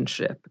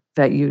relationship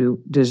that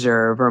you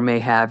deserve or may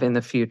have in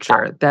the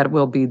future that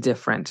will be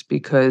different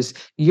because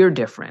you're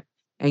different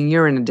and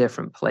you're in a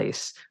different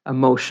place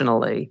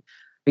emotionally.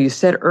 You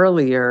said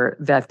earlier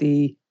that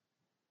the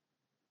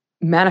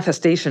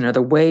manifestation or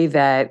the way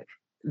that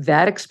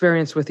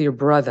experience with your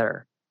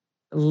brother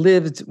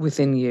lived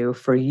within you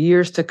for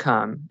years to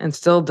come and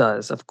still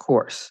does, of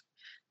course.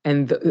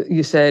 And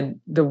you said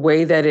the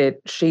way that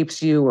it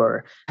shapes you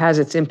or has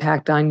its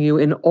impact on you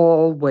in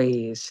all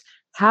ways.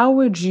 How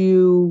would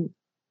you,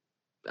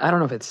 I don't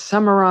know if it's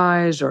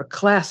summarize or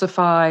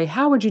classify,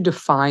 how would you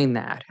define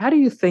that? How do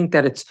you think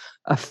that it's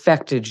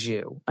affected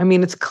you? I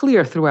mean, it's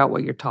clear throughout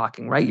what you're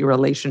talking, right? Your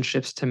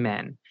relationships to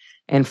men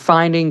and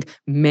finding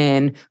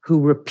men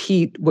who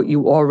repeat what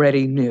you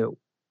already knew,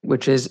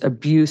 which is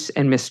abuse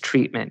and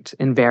mistreatment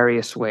in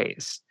various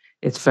ways.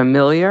 It's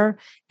familiar,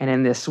 and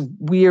in this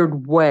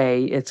weird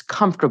way, it's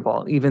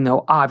comfortable, even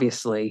though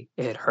obviously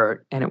it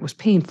hurt and it was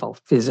painful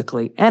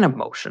physically and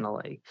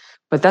emotionally.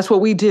 But that's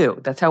what we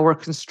do. That's how we're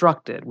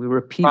constructed. We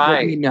repeat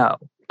what we know.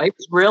 It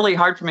was really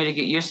hard for me to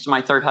get used to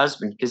my third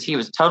husband because he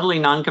was totally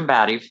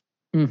non-combative.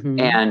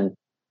 Mm-hmm. And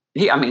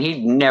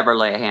he'd never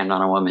lay a hand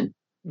on a woman.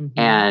 Mm-hmm.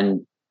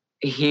 And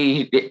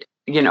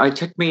it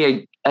took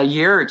me a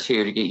year or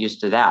two to get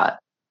used to that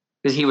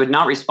because he would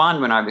not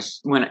respond when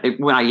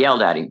I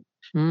yelled at him.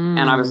 Mm.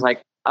 And I was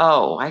like,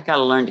 oh, I got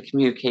to learn to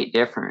communicate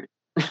different.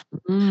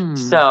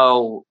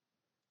 So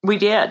we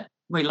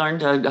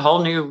learned a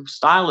whole new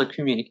style of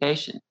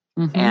communication.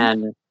 Mm-hmm.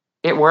 And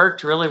it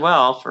worked really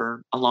well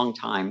for a long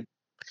time.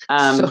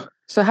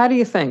 So how do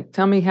you think?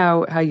 Tell me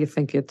how you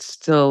think it's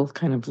still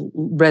kind of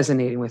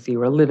resonating with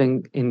you or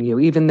living in you,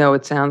 even though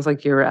it sounds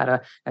like you're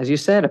at as you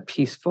said, a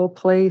peaceful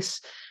place.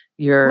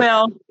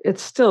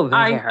 It's still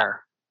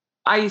there.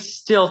 I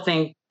still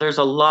think there's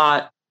a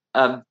lot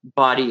of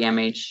body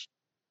image.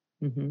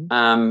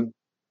 Mm-hmm.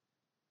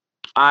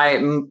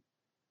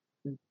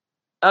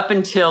 Up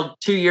until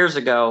 2 years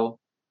ago,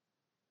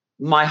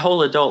 my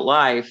whole adult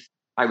life,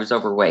 I was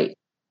overweight.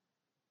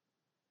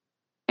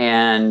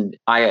 And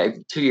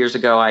 2 years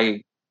ago,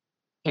 I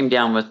came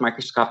down with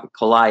microscopic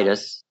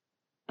colitis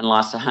and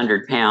lost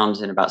 100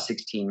 pounds in about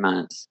 16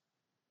 months.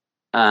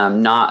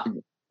 Not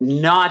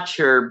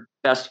your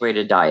best way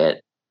to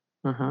diet,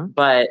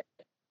 but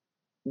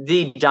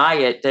the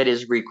diet that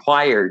is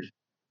required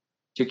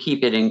to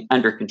keep it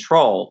under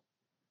control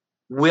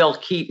will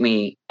keep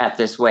me at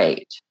this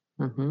weight.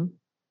 Mm-hmm.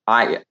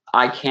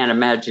 I can't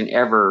imagine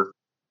ever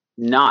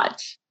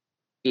not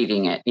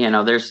eating it.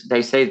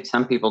 They say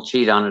some people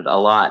cheat on it a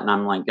lot, and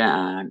I'm like,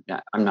 I'm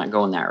not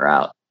going that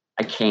route.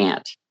 I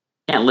can't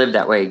live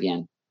that way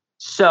again.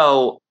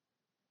 So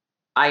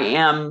I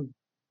am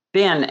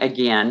thin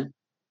again,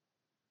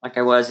 like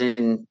I was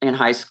in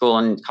high school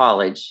and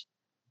college,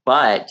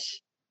 but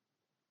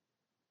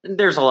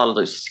there's a lot of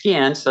loose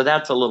skin, so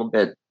that's a little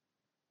bit,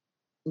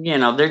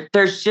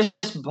 there's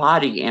just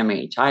body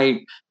image.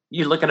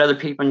 You look at other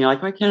people and you're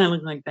like, why can't I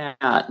look like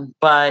that?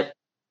 But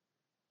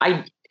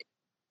I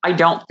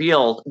don't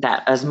feel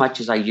that as much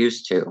as I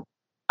used to.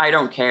 I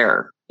don't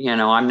care.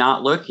 I'm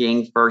not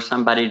looking for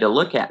somebody to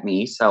look at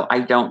me, so I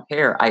don't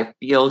care. I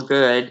feel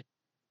good.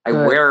 I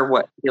Good. wear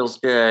what feels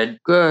good,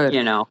 Good.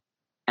 Just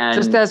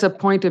and as a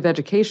point of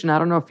education, I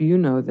don't know if you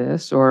know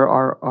this or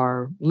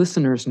our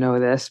listeners know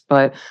this,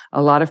 but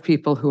a lot of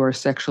people who are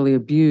sexually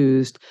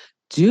abused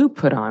do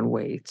put on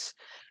weight,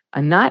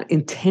 and not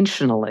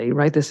intentionally,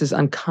 right? This is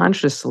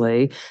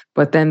unconsciously,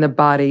 but then the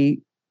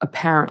body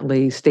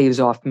apparently staves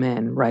off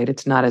men, right?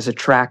 It's not as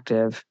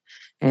attractive.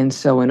 And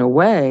so, in a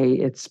way,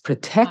 it's oh,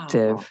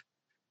 protective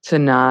to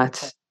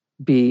not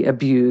be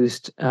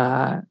abused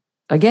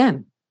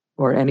again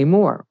or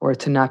anymore, or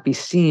to not be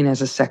seen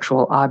as a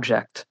sexual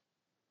object.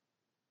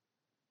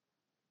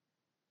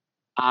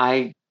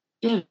 I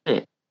get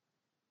it.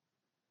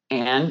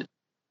 And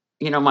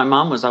my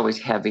mom was always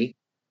heavy,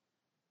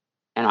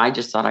 and I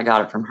just thought I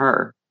got it from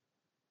her.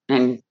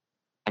 And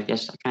I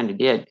guess I kind of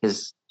did,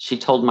 because she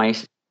told my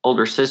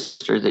older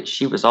sister that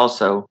she was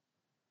also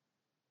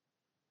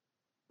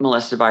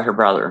molested by her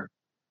brother.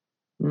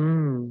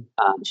 Mm.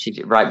 She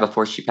did, right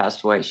before she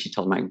passed away. She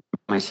told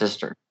my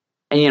sister,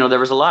 and there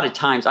was a lot of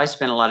times I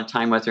spent a lot of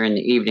time with her in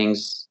the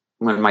evenings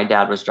when my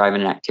dad was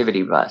driving an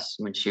activity bus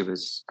when she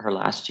was her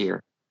last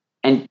year,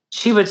 and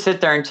she would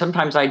sit there, and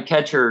sometimes I'd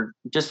catch her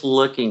just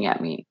looking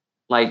at me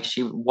like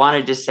she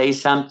wanted to say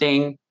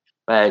something,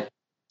 but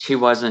she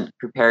wasn't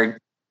prepared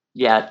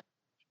yet.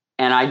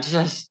 And I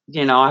just,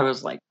 I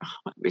was like, oh,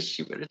 I wish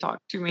she would have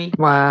talked to me,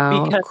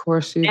 Wow, of because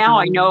course you now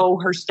I do. know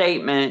her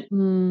statement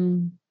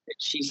Mm. that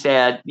she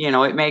said,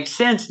 it makes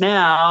sense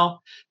now,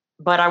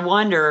 but I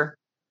wonder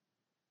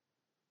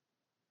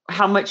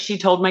how much she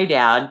told my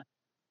dad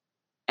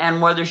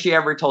and whether she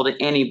ever told it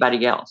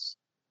anybody else.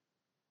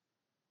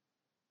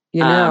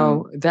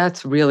 Um,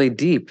 That's really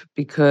deep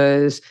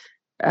because,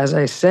 as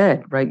I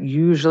said, right,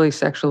 usually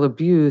sexual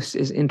abuse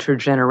is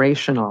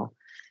intergenerational,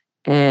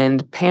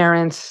 and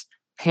parents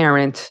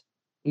parent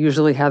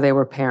usually how they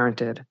were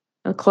parented.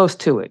 Close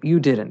to it. You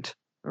didn't,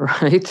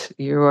 right?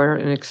 You are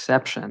an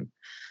exception.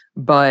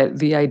 But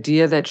the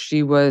idea that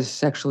she was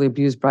sexually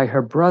abused by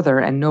her brother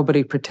and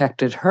nobody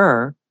protected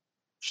her,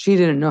 she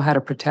didn't know how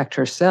to protect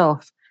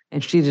herself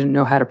and she didn't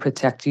know how to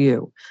protect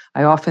you.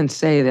 I often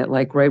say that,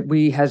 like, right,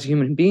 we as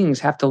human beings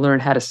have to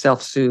learn how to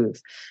self-soothe,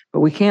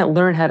 but we can't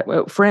learn how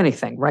to, for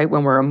anything, right,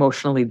 when we're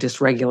emotionally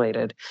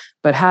dysregulated.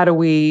 But how do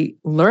we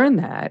learn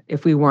that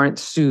if we weren't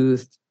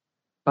soothed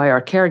by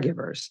our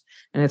caregivers?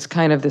 And it's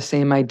kind of the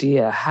same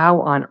idea.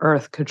 How on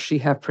earth could she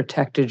have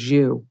protected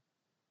you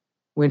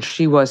when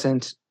she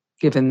wasn't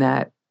given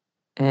that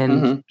and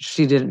mhm.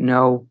 she didn't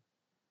know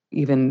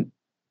even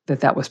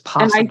that was And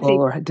possible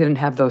or didn't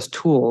have those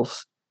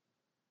tools?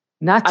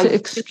 Not I to think,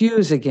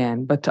 excuse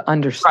again, but to right.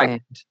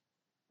 understand,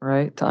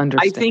 right? To I think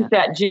understand.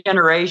 that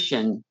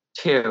generation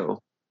too,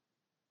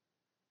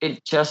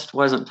 it just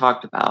wasn't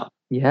talked about.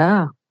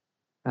 Yeah,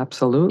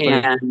 absolutely.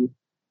 And,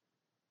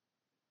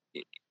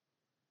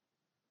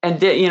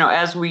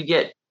 as we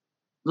get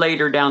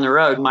later down the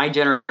road, my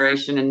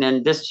generation and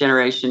then this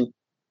generation,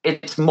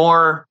 it's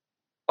more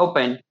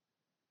open.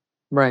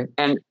 Right.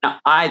 And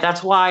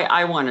that's why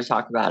I want to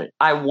talk about it.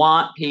 I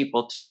want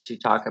people to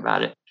talk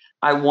about it.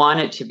 I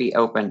want it to be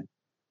open.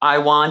 I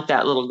want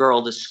that little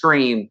girl to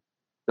scream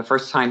the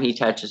first time he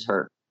touches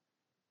her.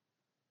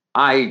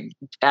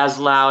 As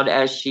loud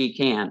as she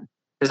can.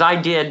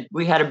 Because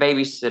we had a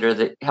babysitter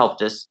that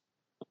helped us.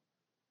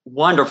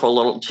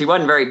 Wonderful she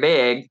wasn't very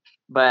big,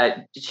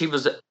 but she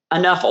was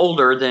enough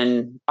older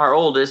than our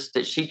oldest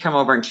that she'd come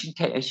over and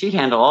she'd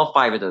handle all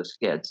 5 of those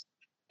kids.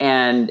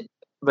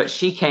 But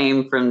she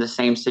came from the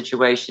same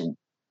situation.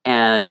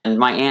 And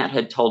my aunt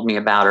had told me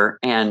about her,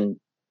 and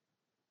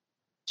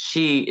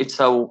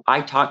so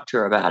I talked to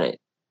her about it.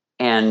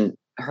 And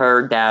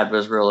her dad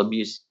was real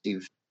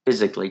abusive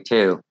physically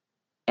too.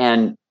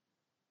 And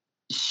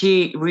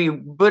we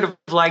would have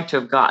liked to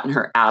have gotten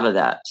her out of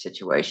that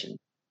situation,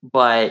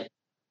 but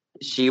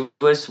she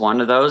was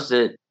one of those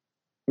that,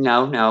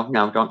 no, no,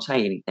 no, don't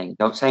say anything.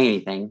 Don't say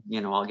anything.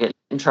 I'll get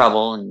in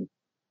trouble. And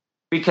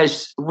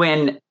because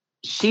when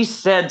she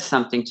said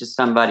something to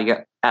somebody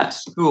at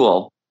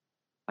school,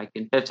 like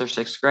in 5th or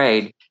 6th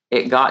grade,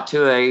 it got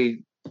to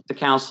the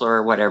counselor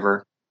or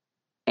whatever.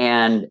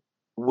 And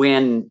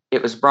when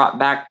it was brought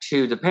back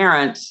to the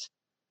parents,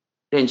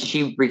 then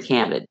she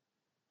recanted.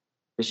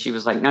 Because she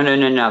was like, no, no,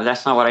 no, no,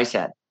 that's not what I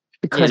said.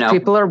 You Because know,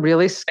 people are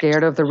really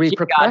scared of the she got in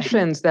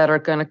repercussions that are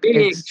going to, big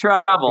you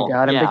trouble.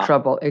 got in big Yeah.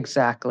 trouble.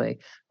 Exactly.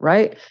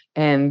 Right.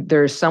 And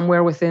there's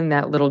somewhere within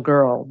that little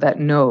girl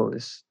that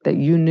knows that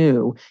you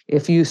knew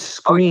if you Oh, yeah.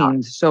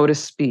 screamed, so to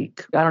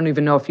speak. I don't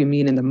even know if you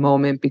mean in the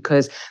moment,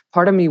 because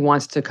part of me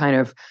wants to kind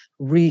of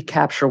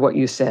recapture what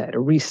you said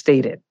or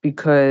restate it,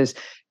 because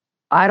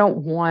I don't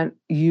want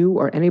you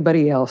or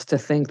anybody else to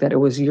think that it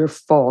was your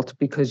fault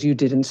because you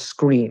didn't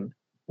scream.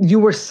 You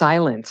were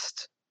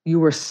silenced. You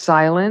were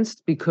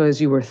silenced because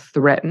you were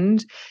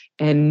threatened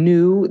and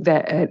knew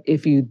that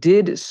if you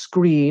did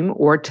scream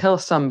or tell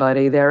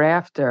somebody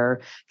thereafter,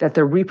 that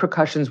the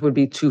repercussions would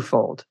be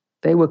twofold.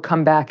 They would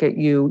come back at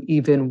you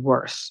even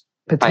worse,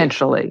 Right.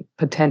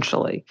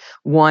 potentially.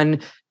 One,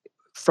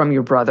 from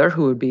your brother,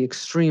 who would be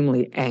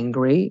extremely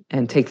angry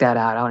and take that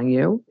out on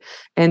you.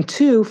 And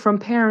two, from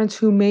parents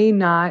who may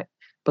not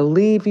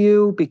believe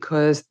you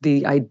because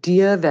the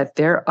idea that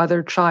their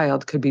other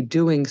child could be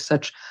doing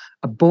such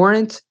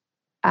abhorrent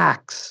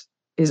acts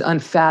is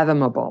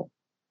unfathomable.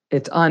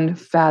 It's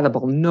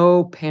unfathomable.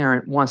 No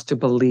parent wants to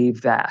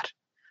believe that.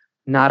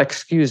 Not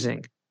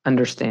excusing,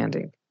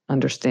 understanding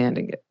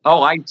it.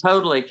 Oh, I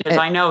totally, because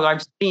I know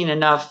I've seen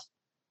enough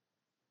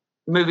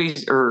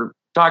movies or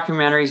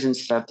documentaries and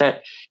stuff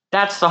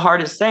that's the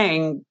hardest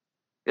thing.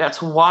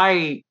 That's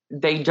why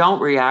they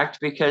don't react,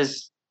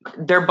 because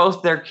they're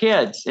both their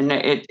kids, and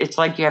it's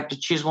like you have to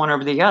choose one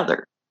over the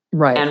other.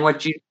 Right. And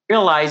what you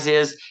realize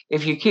is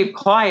if you keep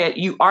quiet,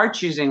 you are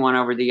choosing one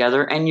over the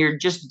other, and you're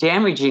just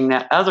damaging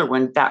that other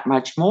one that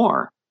much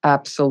more.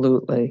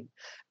 Absolutely.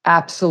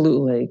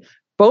 Absolutely.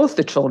 Both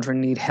the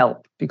children need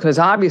help, because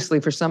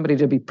obviously for somebody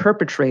to be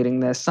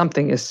perpetrating this,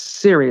 something is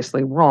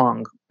seriously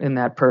wrong in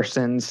that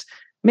person's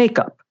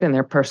makeup, in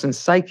their person's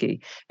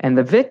psyche. And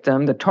the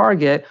victim, the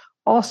target,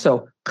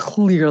 also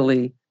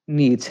clearly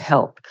needs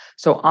help.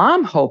 So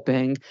I'm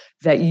hoping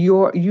that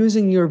you're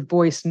using your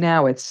voice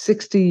now at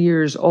 60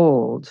 years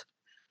old.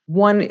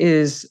 One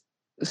is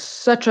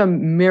such a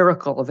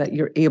miracle that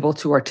you're able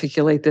to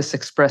articulate this,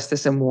 express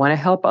this, and want to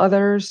help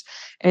others.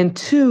 And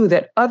two,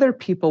 that other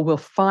people will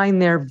find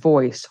their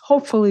voice,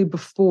 hopefully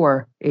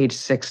before age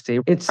 60.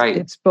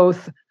 It's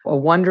both a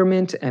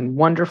wonderment and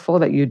wonderful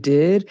that you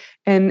did,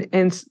 and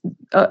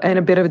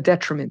a bit of a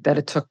detriment that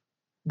it took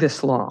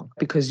this long,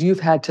 because you've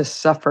had to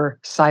suffer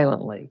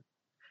silently.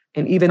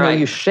 And even though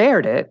you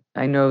shared it,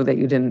 I know that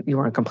you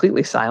weren't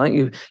completely silent.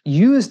 You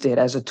used it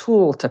as a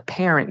tool to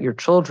parent your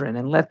children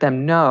and let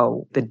them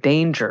know the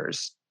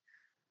dangers.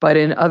 But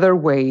in other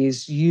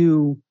ways,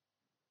 you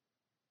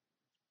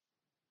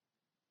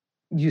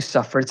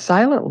suffered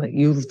silently.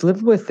 You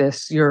lived with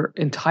this your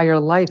entire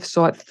life,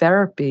 sought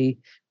therapy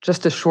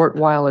just a short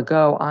while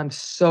ago. I'm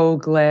so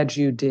glad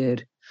you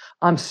did.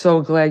 I'm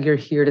so glad you're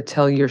here to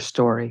tell your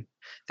story,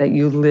 that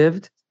you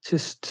lived to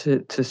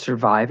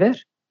survive it,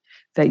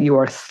 that you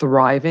are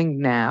thriving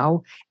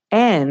now,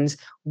 and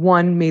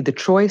one, made the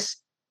choice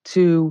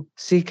to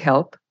seek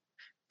help,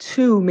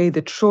 two, made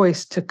the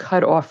choice to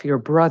cut off your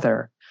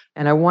brother.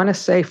 And I want to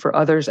say for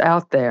others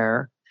out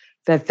there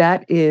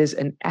that is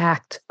an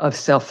act of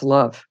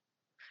self-love.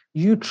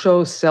 You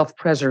chose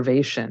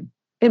self-preservation.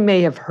 It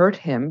may have hurt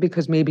him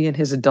because maybe in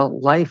his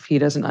adult life, he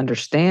doesn't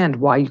understand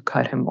why you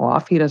cut him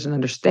off. He doesn't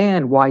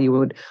understand why you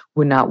would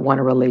not want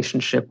a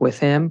relationship with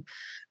him,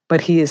 but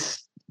he is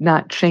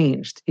not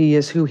changed. He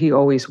is who he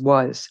always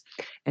was.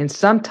 And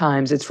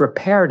sometimes it's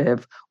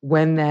reparative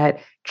when that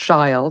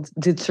child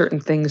did certain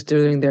things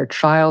during their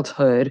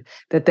childhood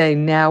that they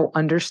now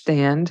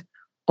understand,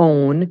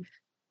 own,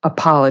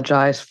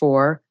 apologize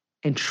for,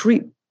 and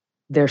treat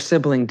their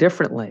sibling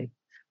differently.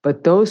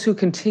 But those who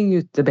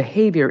continue the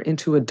behavior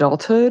into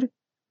adulthood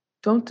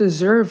don't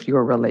deserve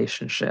your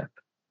relationship.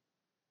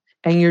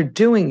 And you're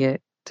doing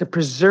it to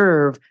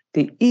preserve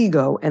the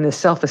ego and the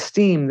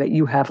self-esteem that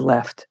you have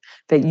left,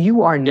 that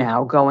you are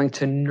now going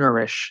to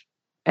nourish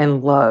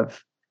and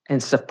love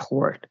and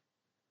support.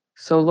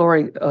 So,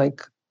 Lori,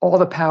 like, all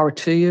the power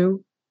to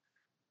you.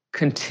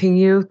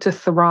 Continue to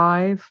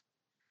thrive.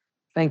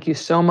 Thank you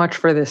so much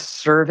for this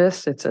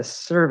service. It's a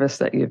service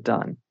that you've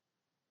done.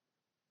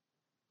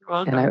 You're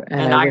welcome.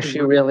 And I wish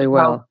you really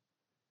well.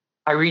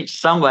 I reached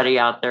somebody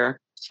out there,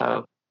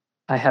 so.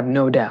 I have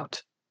no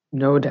doubt.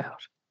 No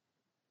doubt.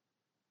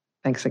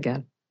 Thanks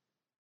again.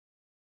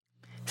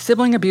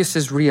 Sibling abuse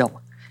is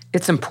real.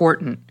 It's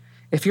important.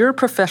 If you're a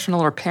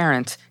professional or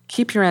parent,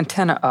 keep your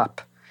antenna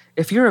up.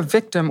 If you're a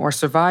victim or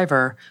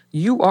survivor,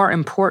 you are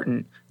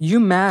important. You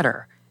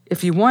matter.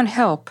 If you want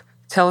help,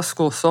 tell a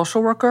school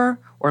social worker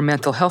or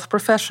mental health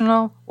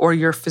professional or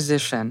your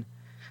physician.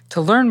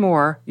 To learn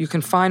more, you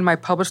can find my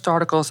published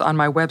articles on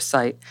my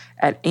website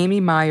at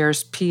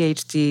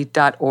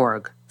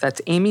amymyersphd.org.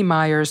 That's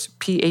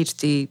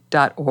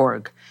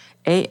amymyersphd.org.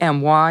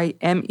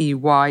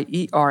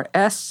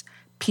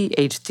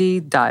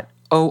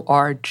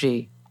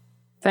 amymyersphd.org.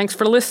 Thanks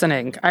for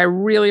listening. I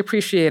really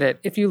appreciate it.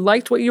 If you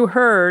liked what you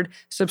heard,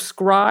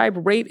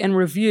 subscribe, rate, and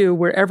review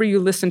wherever you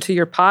listen to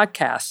your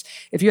podcasts.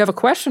 If you have a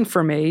question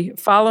for me,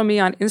 follow me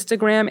on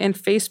Instagram and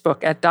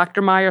Facebook at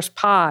Dr. Myers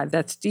Pod.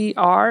 That's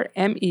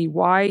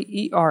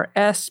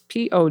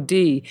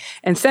DrMeyerspod.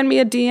 And send me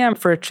a DM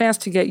for a chance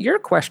to get your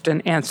question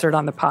answered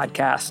on the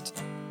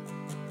podcast.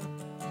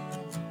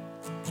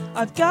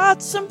 I've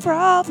got some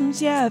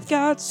problems, yeah, I've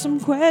got some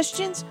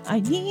questions. I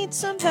need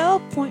some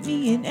help, point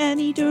me in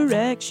any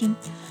direction.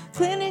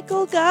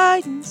 Clinical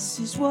guidance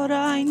is what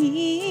I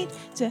need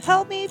to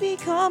help me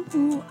become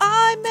who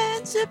I'm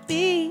meant to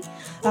be.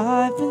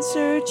 I've been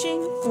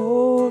searching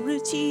for a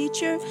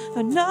teacher,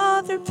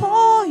 another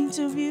point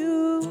of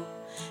view.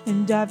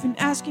 And I've been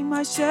asking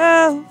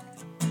myself,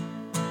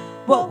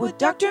 what would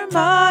Dr.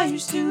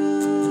 Myers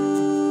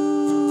do?